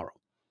tomorrow,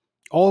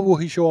 or will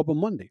he show up on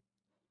Monday?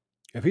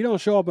 If he don't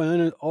show up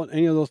on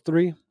any of those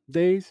 3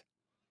 days,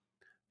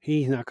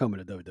 he's not coming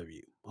to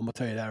WWE. I'm gonna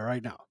tell you that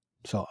right now.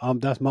 So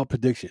that's my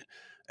prediction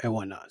and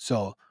whatnot.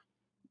 So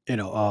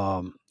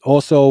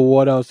also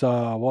what else?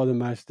 What other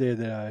match there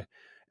that I?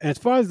 As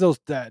far as those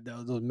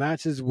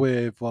matches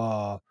with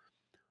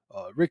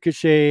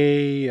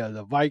Ricochet,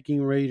 the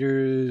Viking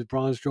Raiders,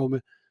 Braun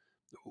Strowman,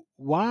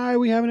 why are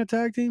we having a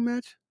tag team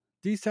match?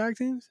 These tag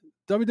teams,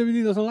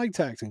 WWE doesn't like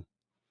tag team.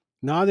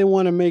 Now they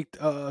want to make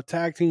a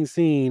tag team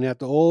scene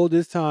after all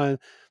this time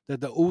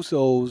that the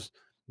Usos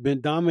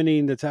been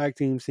dominating the tag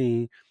team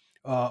scene.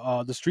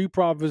 The Street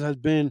Profits has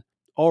been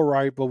all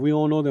right, but we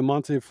all know that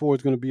Monte Ford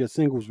is going to be a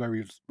singles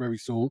very very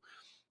soon.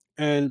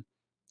 And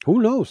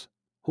who knows?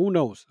 Who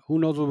knows? Who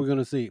knows what we're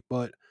gonna see?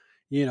 But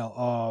you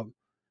know,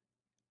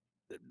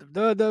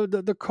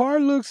 the car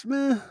looks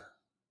man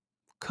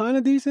kind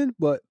of decent,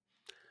 but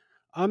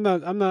I'm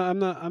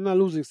not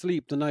losing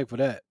sleep tonight for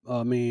that.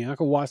 I mean, I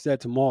can watch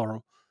that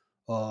tomorrow,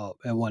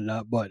 and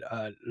whatnot. But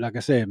like I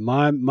said,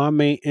 my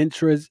main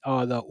interests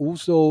are the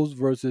Usos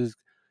versus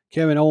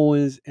Kevin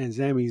Owens and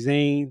Sami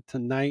Zayn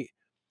tonight.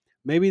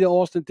 Maybe the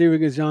Austin Theory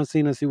against John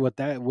Cena. See where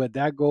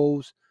that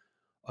goes.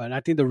 And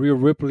I think the Rhea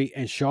Ripley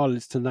and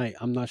Charlotte's tonight.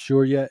 I'm not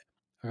sure yet.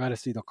 I gotta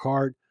see the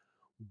card.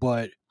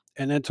 But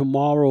and then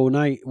tomorrow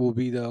night will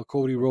be the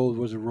Cody Rhodes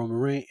versus Roman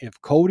Reigns. If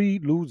Cody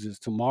loses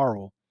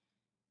tomorrow,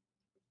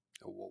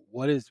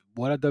 what is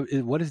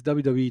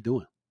WWE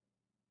doing?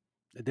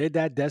 They're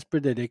that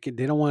desperate that they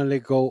don't want to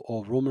let go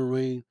of Roman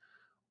Reigns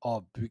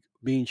of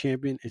being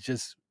champion. It's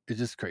just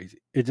crazy.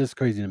 It's just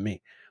crazy to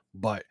me.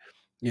 But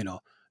you know,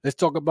 let's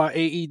talk about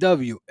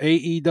AEW.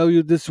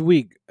 AEW this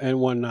week and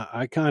whatnot.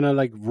 I kind of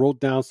like wrote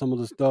down some of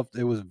the stuff.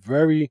 It was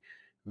very,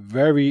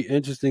 very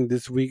interesting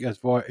this week as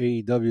far as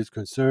AEW is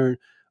concerned.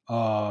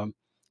 Um,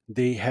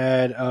 they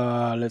had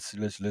let's see.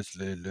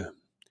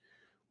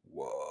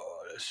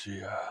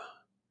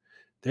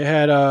 They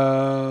had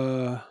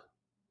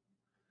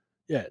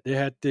yeah, they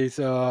had this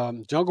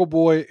Jungle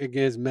Boy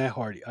against Matt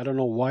Hardy. I don't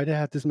know why they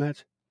had this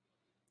match,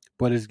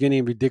 but it's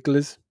getting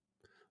ridiculous.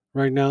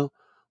 right now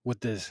with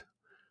this.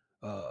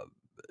 Uh,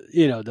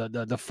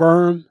 the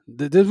firm.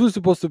 This was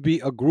supposed to be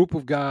a group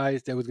of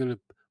guys that was going to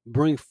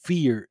bring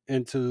fear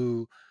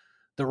into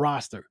the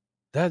roster.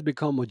 That has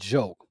become a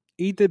joke.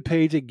 Ethan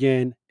Page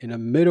again in the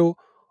middle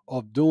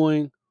of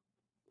doing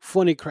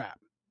funny crap.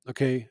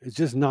 Okay, it's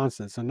just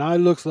nonsense. So now it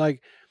looks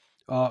like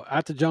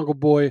after Jungle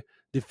Boy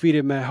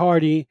defeated Matt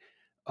Hardy,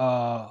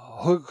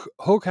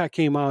 Hook had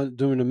came out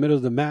during the middle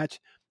of the match,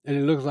 and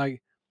it looks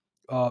like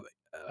uh,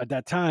 at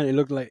that time it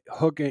looked like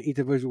Hook and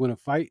Ethan Page were going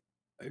to fight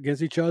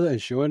against each other,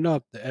 and sure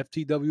enough, the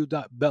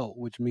FTW belt,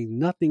 which means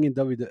nothing in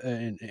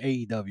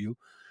AEW,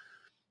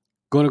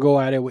 going to go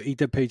at it with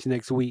Ethan Page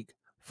next week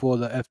for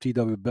the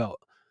FTW belt.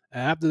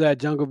 And after that,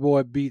 Jungle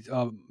Boy beat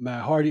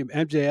Matt Hardy.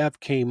 MJF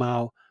came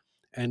out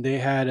and they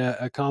had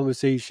a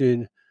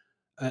conversation,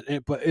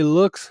 but it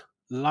looks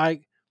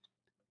like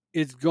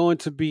it's going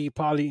to be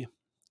probably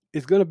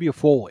it's going to be a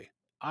four way.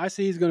 I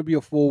see it's going to be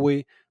a four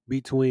way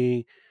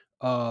between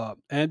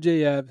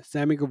MJF,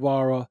 Sammy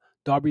Guevara,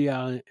 Darby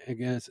Allin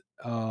against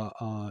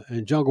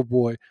and Jungle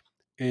Boy,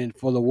 and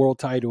for the world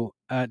title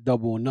at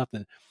Double or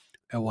Nothing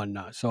and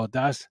whatnot. So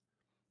that's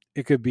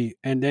it could be.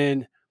 And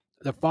then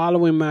the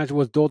following match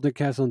was Dalton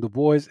Castle and the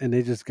Boys, and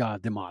they just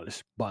got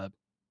demolished by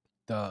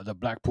the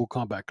Blackpool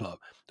Combat Club.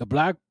 The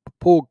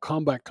Blackpool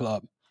Combat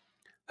Club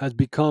has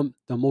become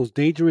the most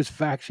dangerous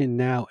faction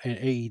now in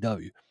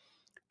AEW,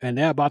 and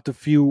they're about to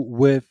feud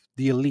with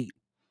the Elite.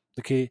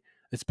 Okay,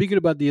 and speaking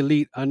about the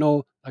Elite, I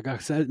know, like I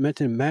said,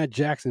 mentioned Matt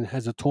Jackson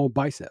has a torn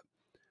bicep,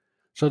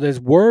 so there's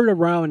word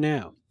around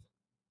now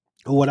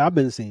of what I've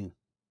been seeing.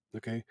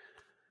 Okay,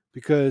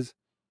 because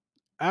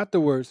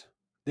afterwards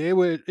they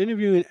were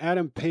interviewing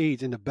Adam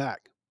Page in the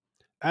back.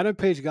 Adam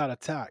Page got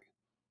attacked.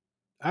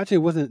 Actually, it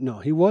wasn't. No,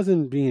 he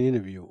wasn't being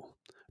interviewed.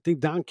 I think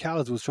Don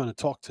Callis was trying to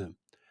talk to him,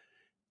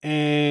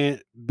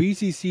 and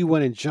BCC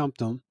went and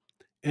jumped him,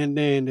 and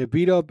then they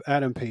beat up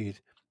Adam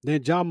Page.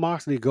 Then John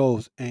Moxley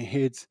goes and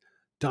hits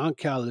Don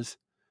Callis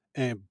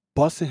and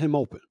busting him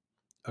open.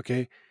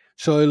 Okay,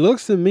 so it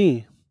looks to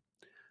me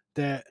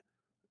that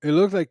it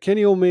looks like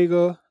Kenny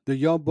Omega, the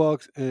Young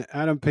Bucks, and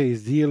Adam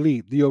Page, the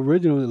Elite, the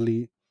original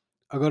Elite,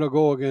 are gonna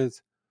go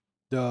against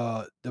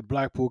the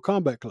Blackpool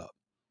Combat Club.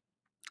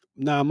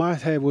 Now my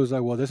head was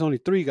like, well, there's only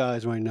three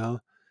guys right now.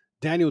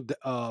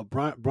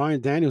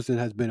 Brian Danielson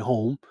has been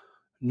home,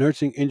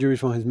 nursing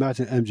injuries from his match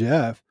at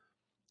MJF,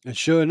 and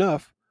sure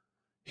enough,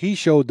 he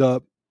showed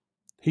up.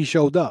 He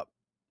showed up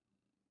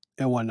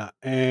and whatnot,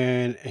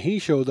 and he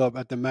showed up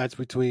at the match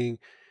between,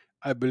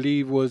 I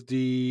believe, was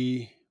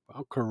the.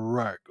 I'm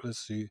correct. Let's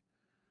see.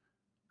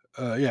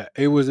 Yeah,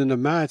 it was in the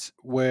match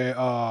where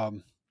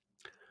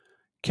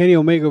Kenny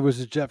Omega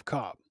versus Jeff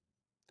Cobb.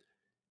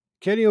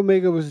 Kenny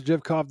Omega versus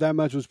Jeff Cobb. That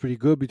match was pretty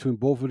good between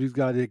both of these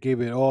guys. They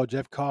gave it all.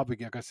 Jeff Cobb,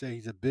 like I said,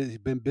 he's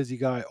been busy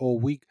guy all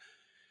week.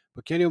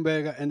 But Kenny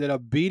Omega ended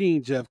up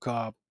beating Jeff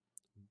Cobb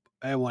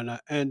and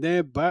whatnot. And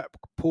then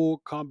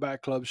Blackpool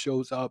Combat Club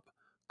shows up,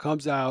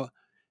 comes out,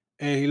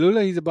 and he looks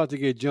like he's about to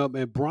get jumped.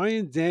 And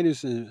Brian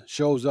Danielson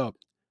shows up.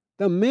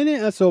 The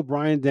minute I saw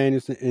Brian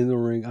Danielson in the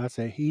ring, I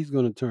said he's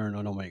going to turn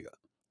on Omega.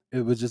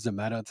 It was just a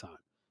matter of time.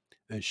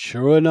 And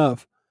sure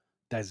enough,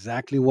 that's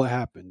exactly what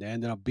happened. They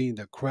ended up beating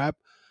the crap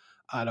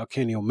out of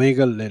Kenny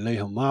Omega. They lay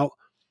him out.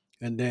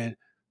 And then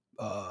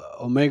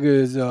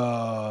Omega's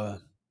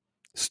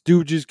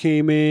Stooges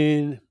came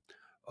in.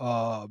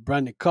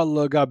 Brandon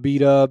Cutler got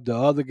beat up. The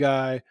other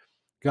guy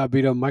got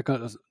beat up.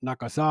 Michael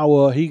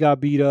Nakasawa, he got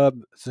beat up.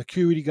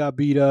 Security got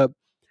beat up.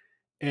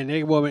 And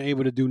they weren't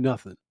able to do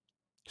nothing.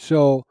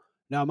 So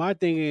now my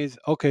thing is,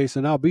 okay,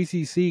 so now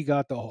BCC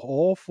got the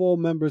all four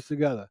members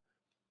together.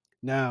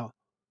 Now,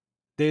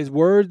 there's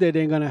word that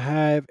they're gonna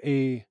have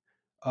a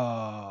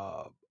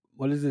uh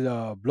what is it,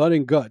 blood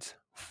and guts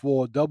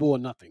for Double or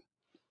Nothing.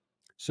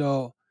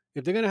 So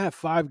if they're gonna have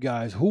five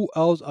guys, who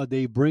else are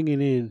they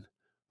bringing in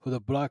for the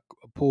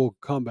Blackpool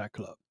Combat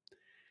Club?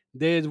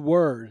 There's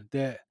word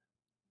that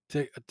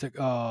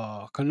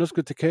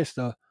Konosuke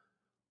Takeshita,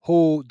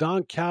 who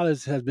Don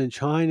Callis has been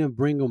trying to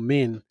bring him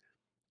in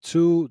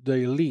to the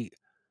Elite,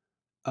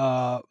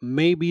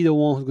 may be the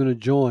one who's gonna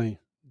join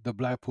the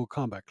Blackpool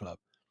Combat Club.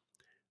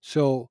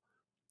 So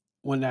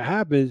when that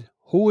happens,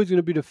 who is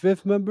gonna be the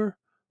fifth member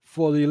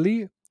for the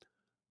Elite?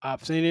 I'm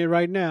saying it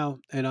right now,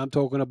 and I'm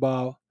talking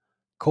about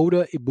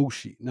Kota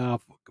Ibushi. Now,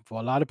 for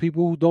a lot of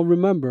people who don't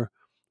remember,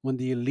 when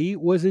the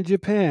Elite was in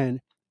Japan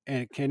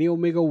and Kenny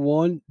Omega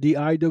won the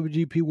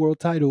IWGP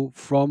World Title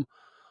from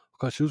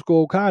Kazuchika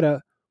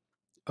Okada,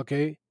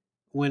 okay,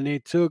 when they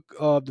took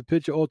the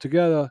picture all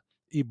together,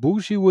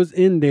 Ibushi was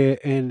in there,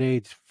 and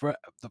the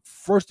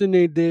first thing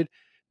they did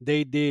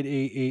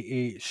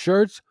a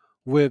shirts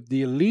with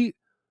the Elite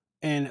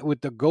and with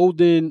the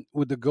golden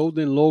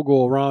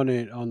logo around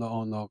it on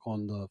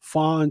the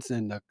fonts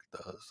and the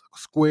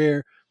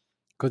square,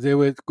 because they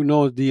were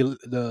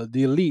the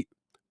Elite.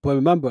 But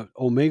remember,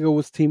 Omega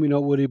was teaming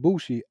up with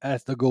Ibushi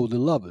as the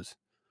Golden Lovers.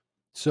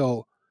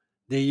 So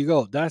there you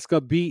go. That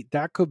could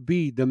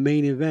be the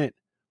main event.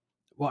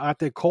 Well, I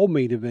think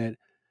co-main event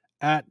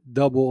at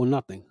Double or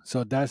Nothing.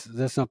 So that's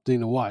something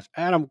to watch.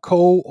 Adam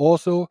Cole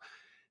also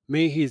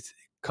made his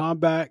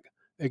comeback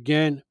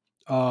again.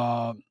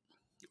 Uh,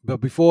 but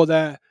before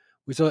that,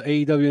 we saw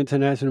AEW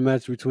International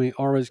match between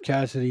Orange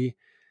Cassidy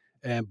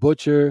and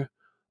Butcher.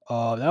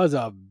 That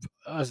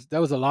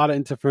was a lot of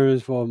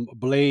interference from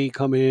Blade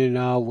coming in and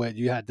out. Where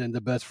you had then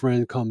the best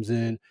friend comes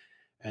in,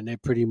 and they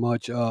pretty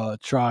much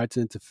tried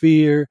to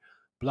interfere,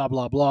 blah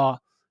blah blah,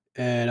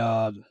 and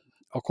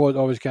of course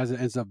Orange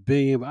Cassidy ends up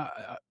being,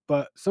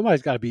 but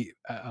somebody's got to be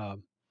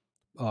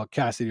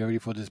Cassidy already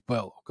for this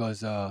belt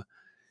because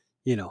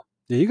yeah,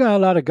 you got a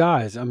lot of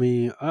guys. I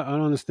mean, I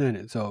don't understand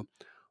it. So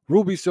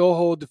Ruby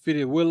Soho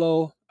defeated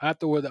Willow.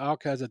 Afterward, the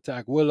Outcasts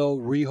attack Willow.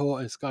 Riho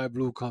and Sky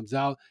Blue comes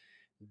out.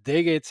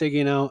 They get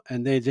taken out,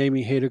 and then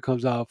Jamie Hayter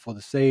comes out for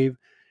the save.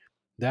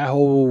 That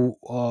whole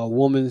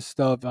woman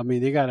stuff. I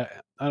mean, they gotta.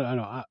 I don't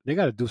know. They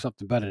gotta do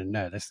something better than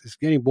that. It's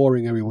getting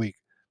boring every week.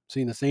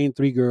 Seeing the same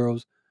three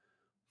girls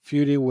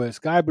feuding with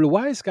Sky Blue.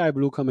 Why is Sky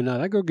Blue coming out?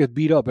 That girl gets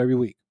beat up every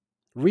week.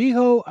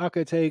 Riho, I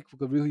could take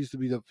because Riho used to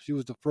be she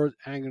was the first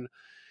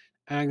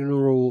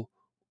annual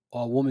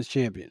women's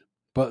champion.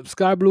 But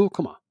Sky Blue,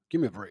 come on,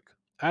 give me a break.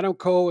 Adam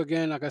Cole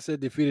again, like I said,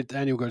 defeated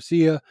Daniel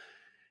Garcia,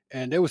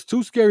 and there was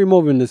two scary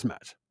moments in this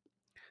match.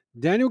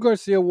 Daniel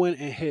Garcia went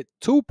and hit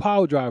two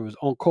power drivers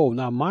on Cole.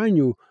 Now, mind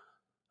you,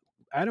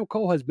 Adam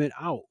Cole has been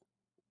out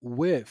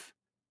with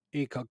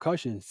a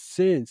concussion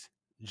since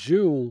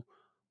June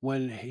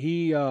when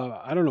he,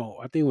 I don't know,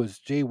 I think it was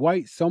Jay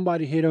White.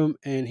 Somebody hit him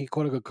and he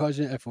caught a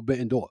concussion at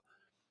Forbidden Door.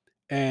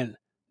 And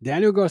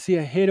Daniel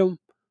Garcia hit him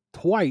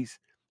twice.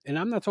 And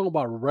I'm not talking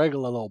about a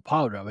regular little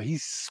power driver. He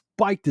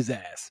spiked his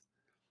ass.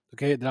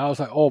 Okay. Then I was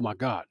like, oh my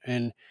God.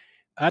 And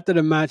after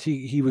the match,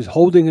 he was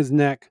holding his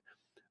neck.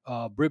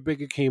 Britt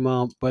Baker came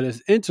out, but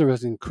it's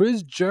interesting.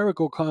 Chris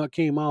Jericho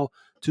came out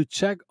to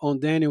check on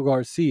Daniel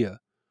Garcia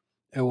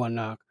and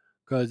whatnot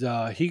because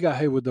he got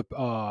hit with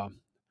uh,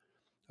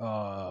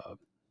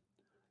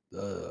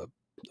 the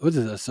what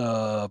is this?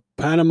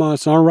 Panama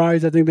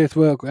Sunrise, I think that's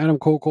where Adam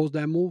Cole calls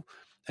that move,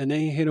 and then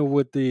he hit him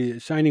with the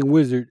Shining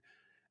Wizard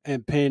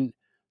and pinned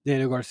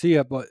Daniel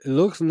Garcia. But it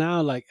looks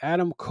now like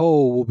Adam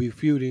Cole will be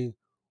feuding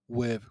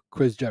with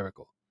Chris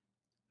Jericho.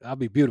 That'll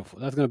be beautiful.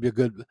 That's gonna be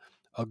good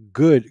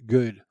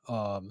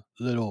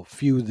little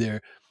feud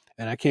there,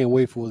 and I can't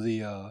wait for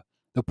the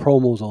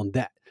promos on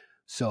that.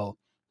 So,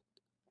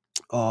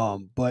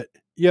 but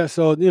yeah,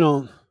 so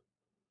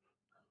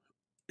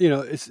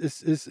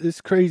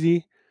it's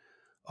crazy.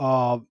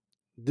 Uh,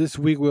 this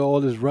week with all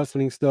this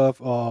wrestling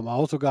stuff. I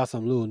also got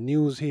some little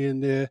news here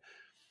and there.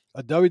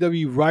 A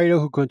WWE writer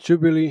who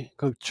contributed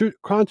can't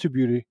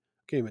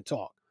even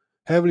talk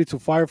heavily to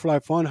Firefly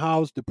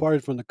Funhouse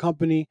departed from the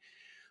company.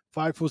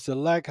 Fightful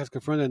Select has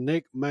confirmed that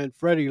Nick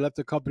Manfredi left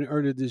the company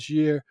earlier this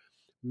year.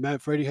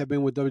 Manfredi had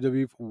been with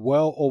WWE for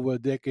well over a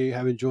decade,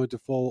 having joined the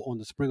fold on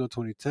the spring of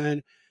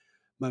 2010.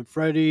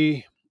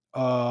 Manfredi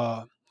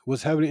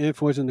was heavily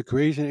influenced in the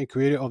creation and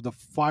creator of the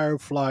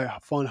Firefly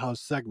Funhouse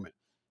segment.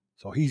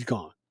 So he's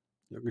gone.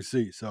 You can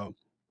see. So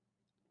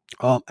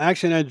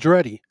Action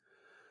Andretti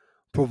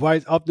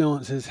provides update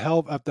on his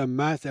health after a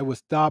match that was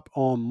stopped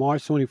on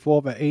March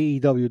 24th at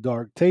AEW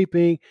Dark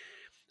taping.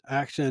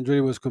 Action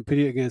Andretti was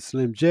competing against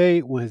Slim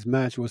J when his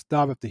match was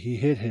stopped after he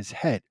hit his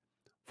head.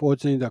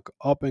 Fortunately, the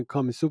up and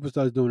coming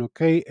superstar is doing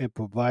okay and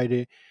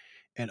provided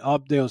an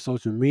update on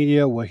social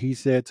media where he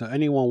said to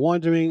anyone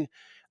wondering,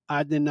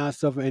 I did not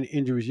suffer any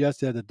injuries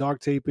yesterday at the dark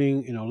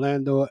taping in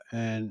Orlando,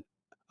 and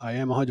I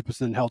am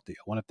 100% healthy.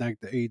 I want to thank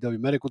the AEW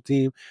medical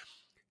team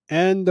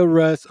and the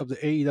rest of the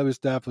AEW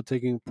staff for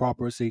taking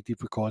proper safety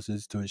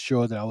precautions to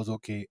ensure that I was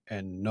okay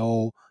and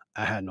no,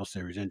 I had no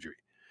serious injury.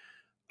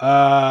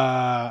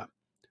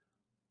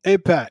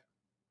 Impact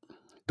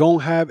don't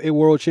have a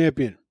world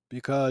champion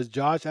because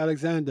Josh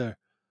Alexander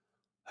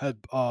had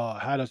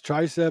a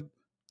tricep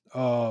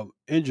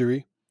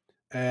injury,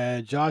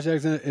 and Josh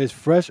Alexander is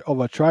fresh of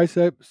a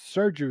tricep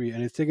surgery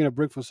and is taking a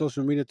break from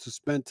social media to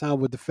spend time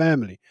with the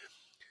family.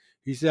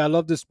 He said, "I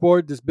love this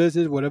sport, this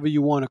business, whatever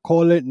you want to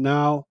call it.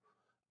 Now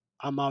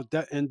I'm out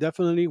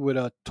indefinitely with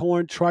a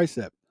torn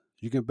tricep.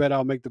 You can bet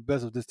I'll make the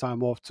best of this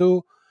time off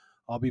too.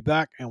 I'll be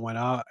back, and when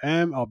I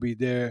am, I'll be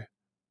there.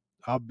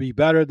 I'll be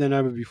better than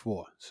ever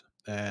before.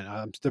 And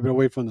I'm stepping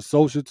away from the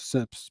social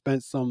to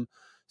spend some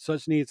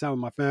such needed time with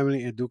my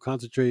family and do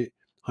concentrate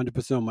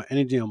 100% on my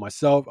energy on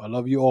myself. I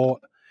love you all.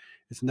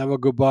 It's never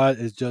goodbye.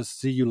 It's just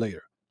see you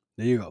later.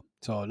 There you go.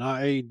 So now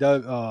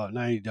AEW,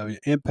 not AEW,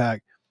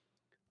 Impact,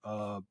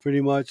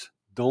 pretty much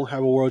don't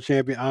have a world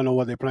champion. I don't know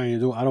what they're planning to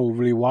do. I don't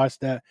really watch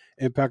that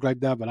Impact like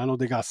that, but I know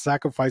they got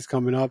Sacrifice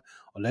coming up,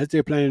 unless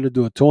they're planning to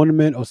do a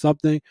tournament or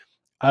something.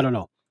 I don't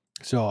know.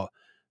 So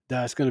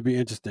that's going to be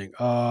interesting.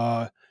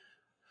 How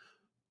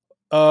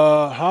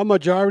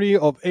majority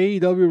of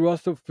AEW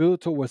roster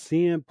filled toward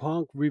CM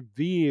Punk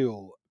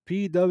reveal.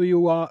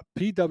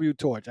 PW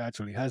Torch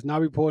actually has now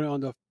reported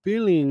on the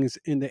feelings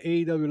in the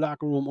AEW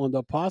locker room on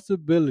the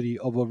possibility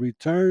of a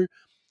return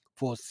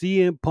for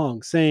CM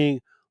Punk, saying,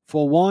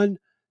 for one,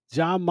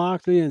 John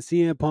Moxley and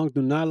CM Punk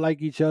do not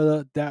like each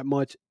other that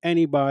much.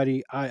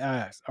 Anybody I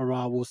ask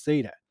around will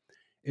say that.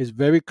 It's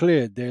very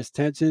clear there's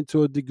tension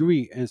to a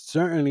degree, and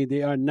certainly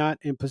they are not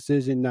in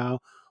position now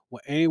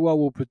where anyone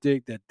will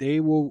predict that they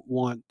will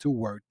want to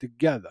work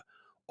together,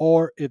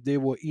 or if they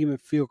will even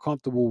feel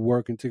comfortable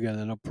working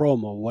together in a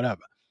promo or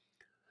whatever.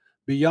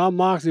 Beyond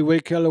Moxley,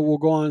 Wade Keller will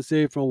go on and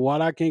say, from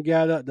what I can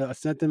gather, the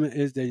sentiment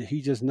is that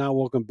he's just not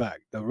welcome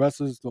back. The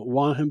wrestlers don't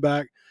want him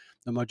back.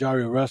 The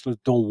majority of wrestlers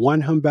don't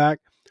want him back.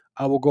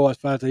 I will go as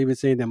far as even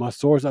saying that my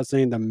sources are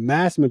saying the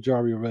mass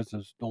majority of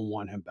wrestlers don't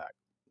want him back.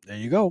 There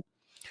you go.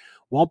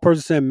 One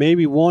person said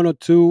maybe one or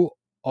two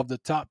of the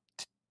top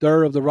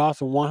third of the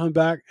roster want him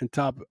back and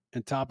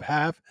top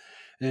half.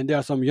 And there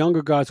are some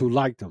younger guys who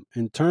liked him.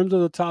 In terms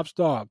of the top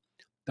star,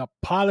 the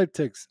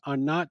politics are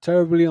not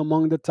terribly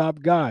among the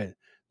top guys.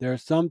 There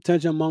is some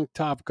tension among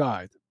top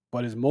guys,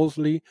 but it's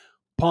mostly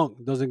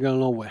Punk doesn't get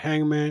along with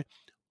Hangman.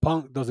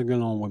 Punk doesn't get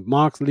along with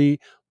Moxley.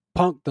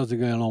 Punk doesn't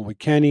get along with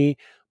Kenny.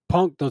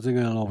 Punk doesn't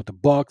get along with the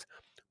Bucks.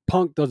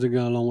 Punk doesn't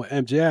get along with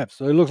MJF.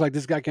 So it looks like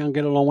this guy can't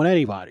get along with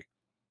anybody.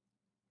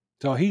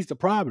 So he's the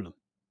problem.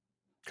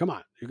 Come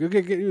on,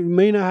 you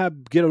may not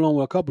have get along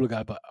with a couple of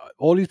guys, but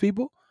all these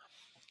people.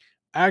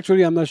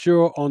 Actually, I'm not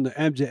sure on the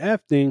MJF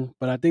thing,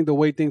 but I think the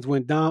way things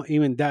went down,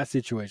 even that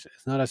situation,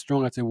 it's not as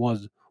strong as it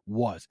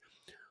was.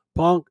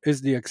 Punk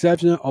is the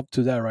exception up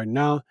to that right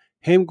now.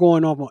 Him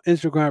going off on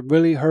Instagram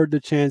really hurt the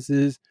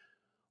chances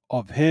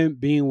of him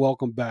being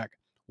welcomed back.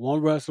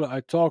 One wrestler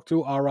I talked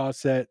to, ROH,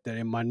 said that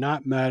it might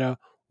not matter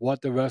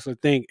what the wrestler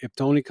think. If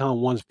Tony Khan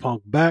wants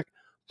Punk back,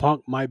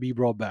 Punk might be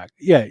brought back.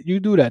 Yeah, you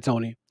do that,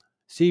 Tony.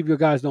 See if your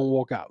guys don't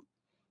walk out.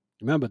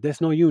 Remember,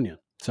 there's no union.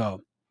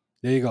 So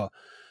there you go.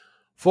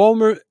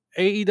 Former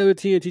AEW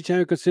TNT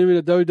champion considering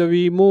the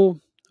WWE move.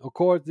 Of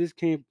course, this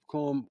came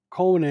from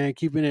Conan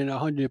keeping it in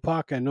 100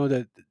 podcast. I know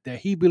that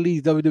he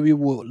believes WWE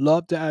would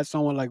love to add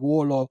someone like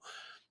Warlow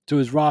to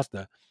his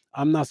roster.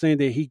 I'm not saying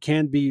that he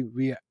can be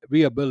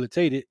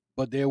rehabilitated,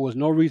 but there was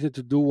no reason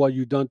to do what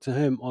you done to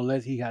him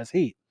unless he has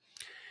heat.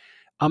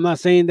 I'm not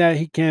saying that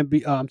he can't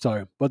be. I'm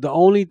sorry, but the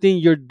only thing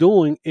you're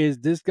doing is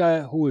this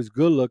guy who is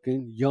good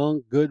looking,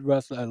 young, good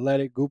wrestler,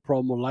 athletic, good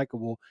promo,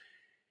 likable.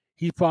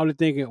 He's probably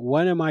thinking,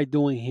 "What am I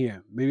doing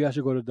here? Maybe I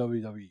should go to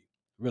WWE."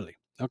 Really?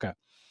 Okay.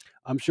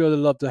 I'm sure they'd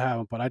love to have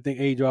him, but I think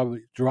AEW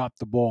dropped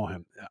the ball on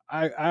him.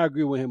 I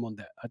agree with him on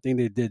that. I think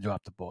they did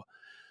drop the ball.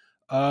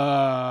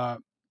 Uh,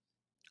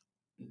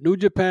 New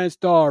Japan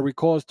star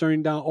recalls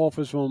turning down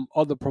offers from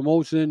other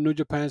promotion. New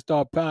Japan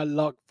star Pat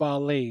Luck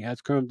Fale has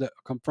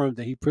confirmed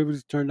that he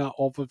previously turned down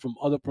offers from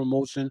other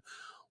promotion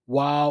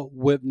while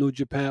with New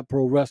Japan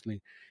Pro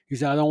Wrestling. He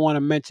said, I don't want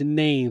to mention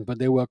names, but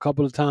there were a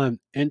couple of times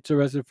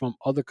interested from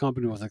other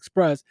companies was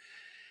expressed.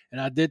 And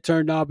I did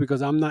turn down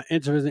because I'm not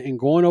interested in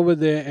going over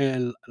there.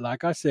 And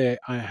like I said,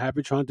 I'm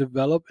happy trying to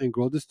develop and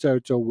grow this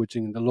territory, which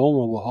in the long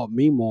run will help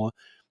me more.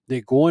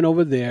 They're going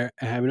over there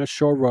and having a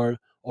short run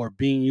or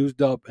being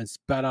used up and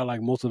spat out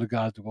like most of the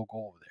guys to go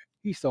over there.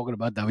 He's talking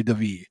about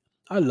WWE.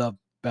 I love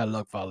Bad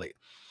Luck Fale.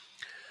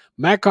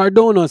 Matt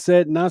Cardona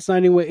said not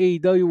signing with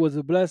AEW was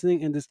a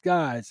blessing in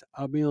disguise.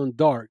 I'll be on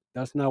dark.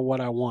 That's not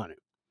what I wanted.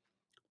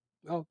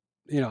 Well,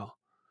 you know,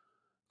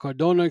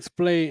 Cardona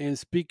explained in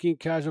speaking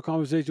casual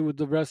conversation with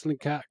the Wrestling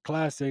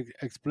Classic,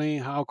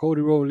 explained how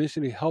Cody Rhodes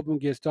initially helped him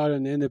get started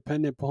in the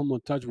independent, put him in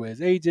touch with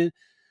his agent.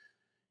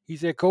 He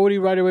said, Cody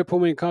right away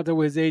put me in contact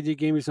with his agent,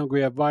 gave me some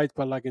great advice,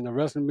 but like in the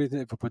wrestling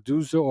business, if a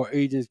producer or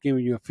agent is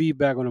giving you a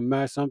feedback on a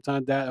match,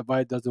 sometimes that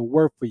advice doesn't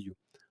work for you.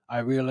 I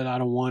realize I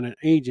don't want an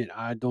agent.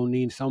 I don't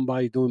need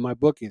somebody doing my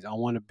bookings. I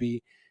want to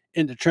be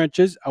in the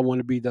trenches. I want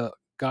to be the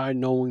guy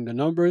knowing the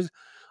numbers.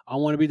 I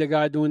want to be the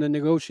guy doing the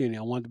negotiating.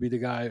 I want to be the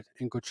guy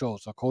in control.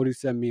 So Cody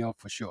set me up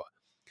for sure.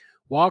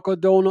 While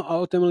Cardona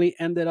ultimately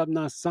ended up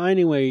not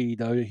signing with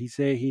AEW, he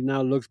said he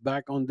now looks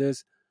back on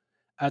this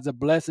as a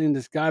blessing in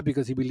disguise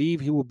because he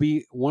believed he will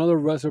be one of the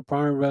wrestlers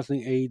primarily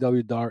wrestling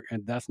AEW Dark,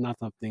 and that's not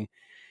something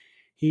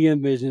he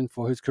envisioned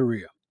for his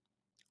career.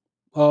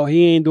 Oh,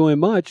 he ain't doing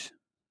much.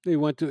 He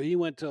went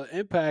to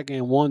Impact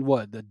and won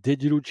what, the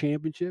digital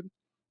championship.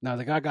 Now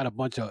the guy got a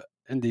bunch of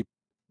indie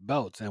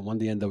belts and won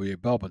the NWA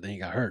belt, but then he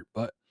got hurt.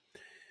 But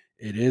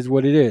it is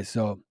what it is.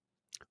 So,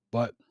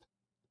 but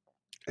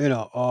I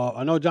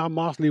know John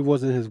Moxley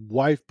was in his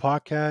wife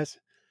podcast.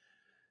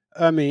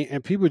 I mean,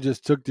 and people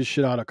just took this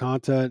shit out of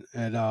content,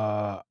 and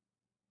I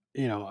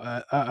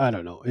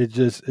don't know.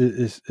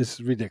 It's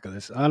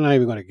ridiculous. I'm not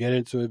even going to get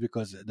into it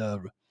because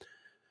the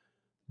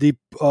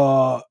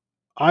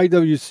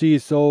IWC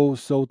is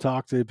so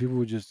toxic. People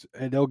would just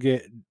and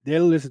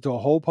they'll listen to a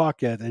whole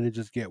podcast and then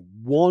just get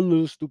one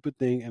little stupid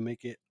thing and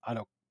make it out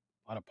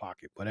of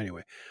pocket. But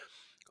anyway,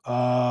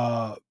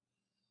 uh,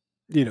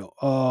 you know,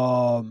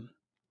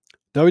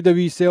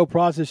 WWE sale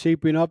process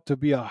shaping up to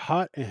be a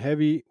hot and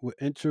heavy with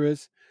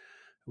interest.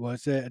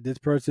 Was said this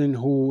person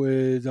who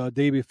is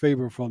David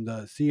Faber from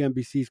the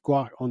CNBC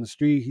Squawk on the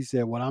Street. He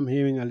said, "What I'm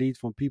hearing, at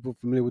least from people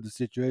familiar with the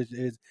situation,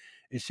 is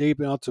it's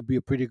shaping up to be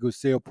a pretty good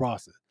sale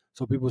process.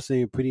 So people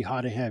saying pretty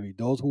hot and heavy.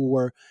 Those who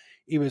were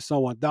even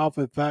somewhat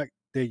doubtful, in fact,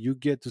 that you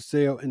get to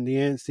sell in the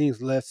end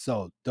seems less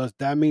so. Does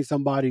that mean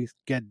something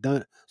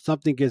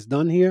gets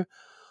done here?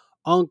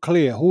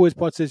 Unclear who is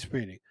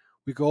participating.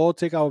 We could all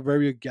take our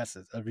various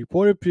guesses. As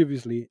reported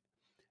previously,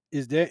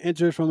 is there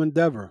interest from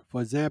Endeavor,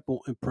 for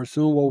example, in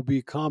pursuing what will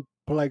be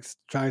complex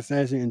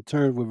transaction in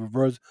terms with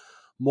reverse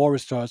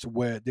Morris trust,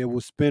 where they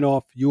will spin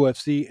off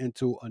UFC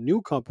into a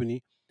new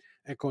company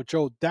and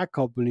control that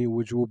company,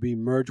 which will be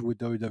merged with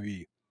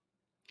WWE.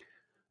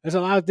 There's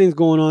a lot of things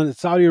going on.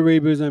 Saudi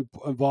Arabia is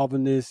involved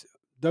in this.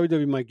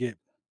 WWE might get,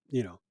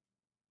 you know,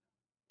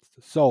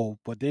 sold,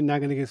 but they're not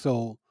going to get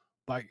sold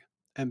by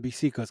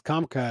NBC because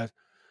Comcast,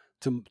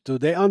 to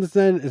they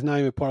understand, is not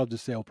even part of the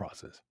sale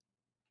process.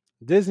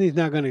 Disney's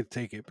not going to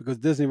take it because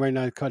Disney right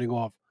now is cutting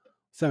off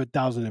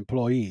 7,000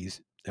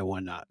 employees and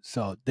whatnot.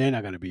 So they're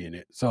not going to be in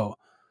it. So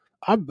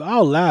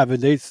I'll laugh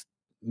if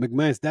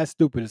McMahon's that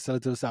stupid to sell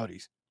it to the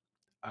Saudis.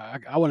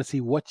 I want to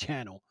see what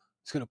channel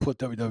is going to put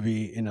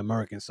WWE in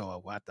American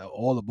soil after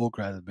all the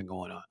bullcrap has been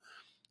going on.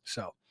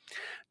 So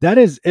that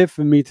is it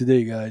for me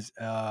today, guys.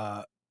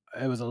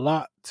 It was a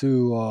lot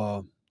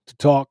to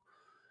talk.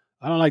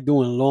 I don't like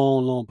doing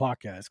long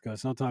podcasts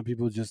because sometimes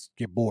people just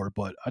get bored.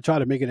 But I try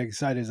to make it as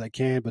exciting as I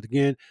can. But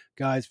again,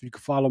 guys, you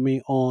can follow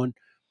me on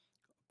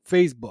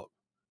Facebook,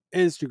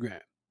 Instagram,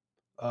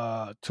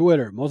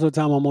 Twitter. Most of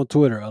the time, I'm on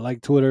Twitter. I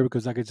like Twitter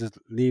because I could just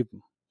leave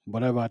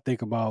whatever I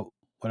think about,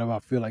 whatever I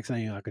feel like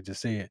saying. I could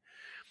just say it.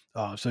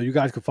 So you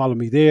guys can follow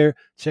me there.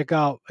 Check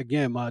out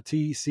again my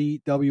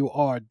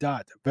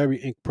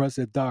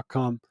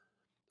tcwr.veryimpressive.com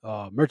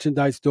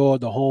merchandise store,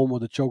 the home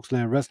of the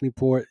Chokeslam Wrestling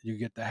Port. You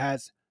get the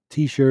hats,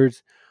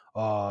 t-shirts.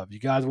 If you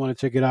guys want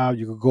to check it out,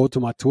 you can go to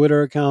my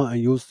Twitter account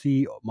and you'll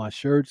see my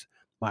shirts,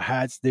 my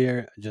hats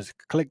there. Just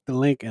click the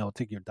link and it'll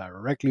take you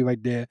directly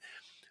right there.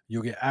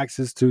 You'll get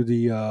access to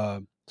the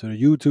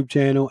YouTube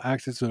channel,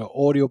 access to the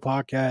audio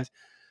podcast.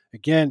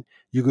 Again,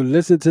 you can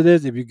listen to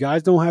this. If you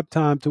guys don't have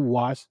time to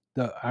watch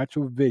the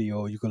actual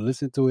video, you can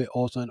listen to it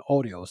also in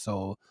audio.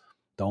 So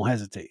don't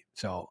hesitate.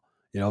 So,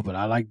 but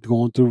I like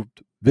going through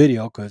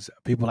video because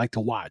people like to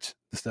watch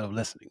instead of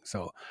listening.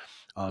 So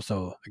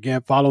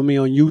again, follow me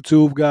on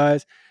YouTube,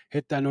 guys.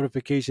 Hit that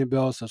notification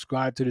bell,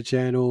 subscribe to the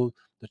channel,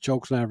 the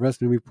Chokeslam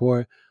Wrestling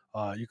Report.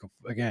 You can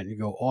again, you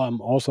go. Oh, I'm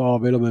also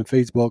available on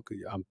Facebook.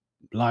 I'm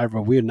live,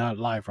 but we're not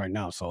live right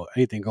now, so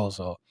anything goes.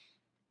 So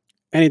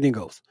anything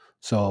goes.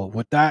 So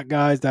with that,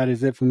 guys, that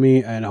is it for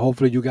me, and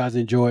hopefully you guys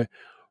enjoy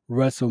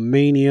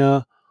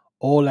WrestleMania,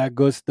 all that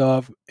good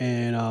stuff,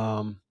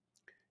 and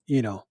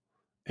you know,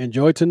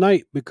 enjoy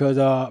tonight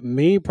because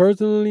me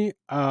personally,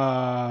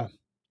 I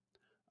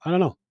don't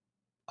know.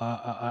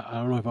 I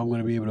don't know if I'm going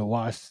to be able to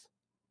watch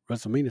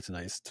WrestleMania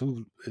tonight.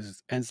 It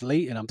ends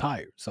late and I'm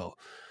tired. So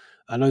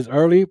I know it's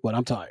early, but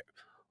I'm tired.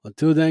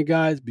 Until then,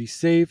 guys, be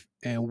safe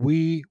and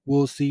we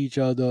will see each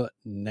other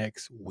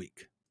next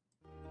week.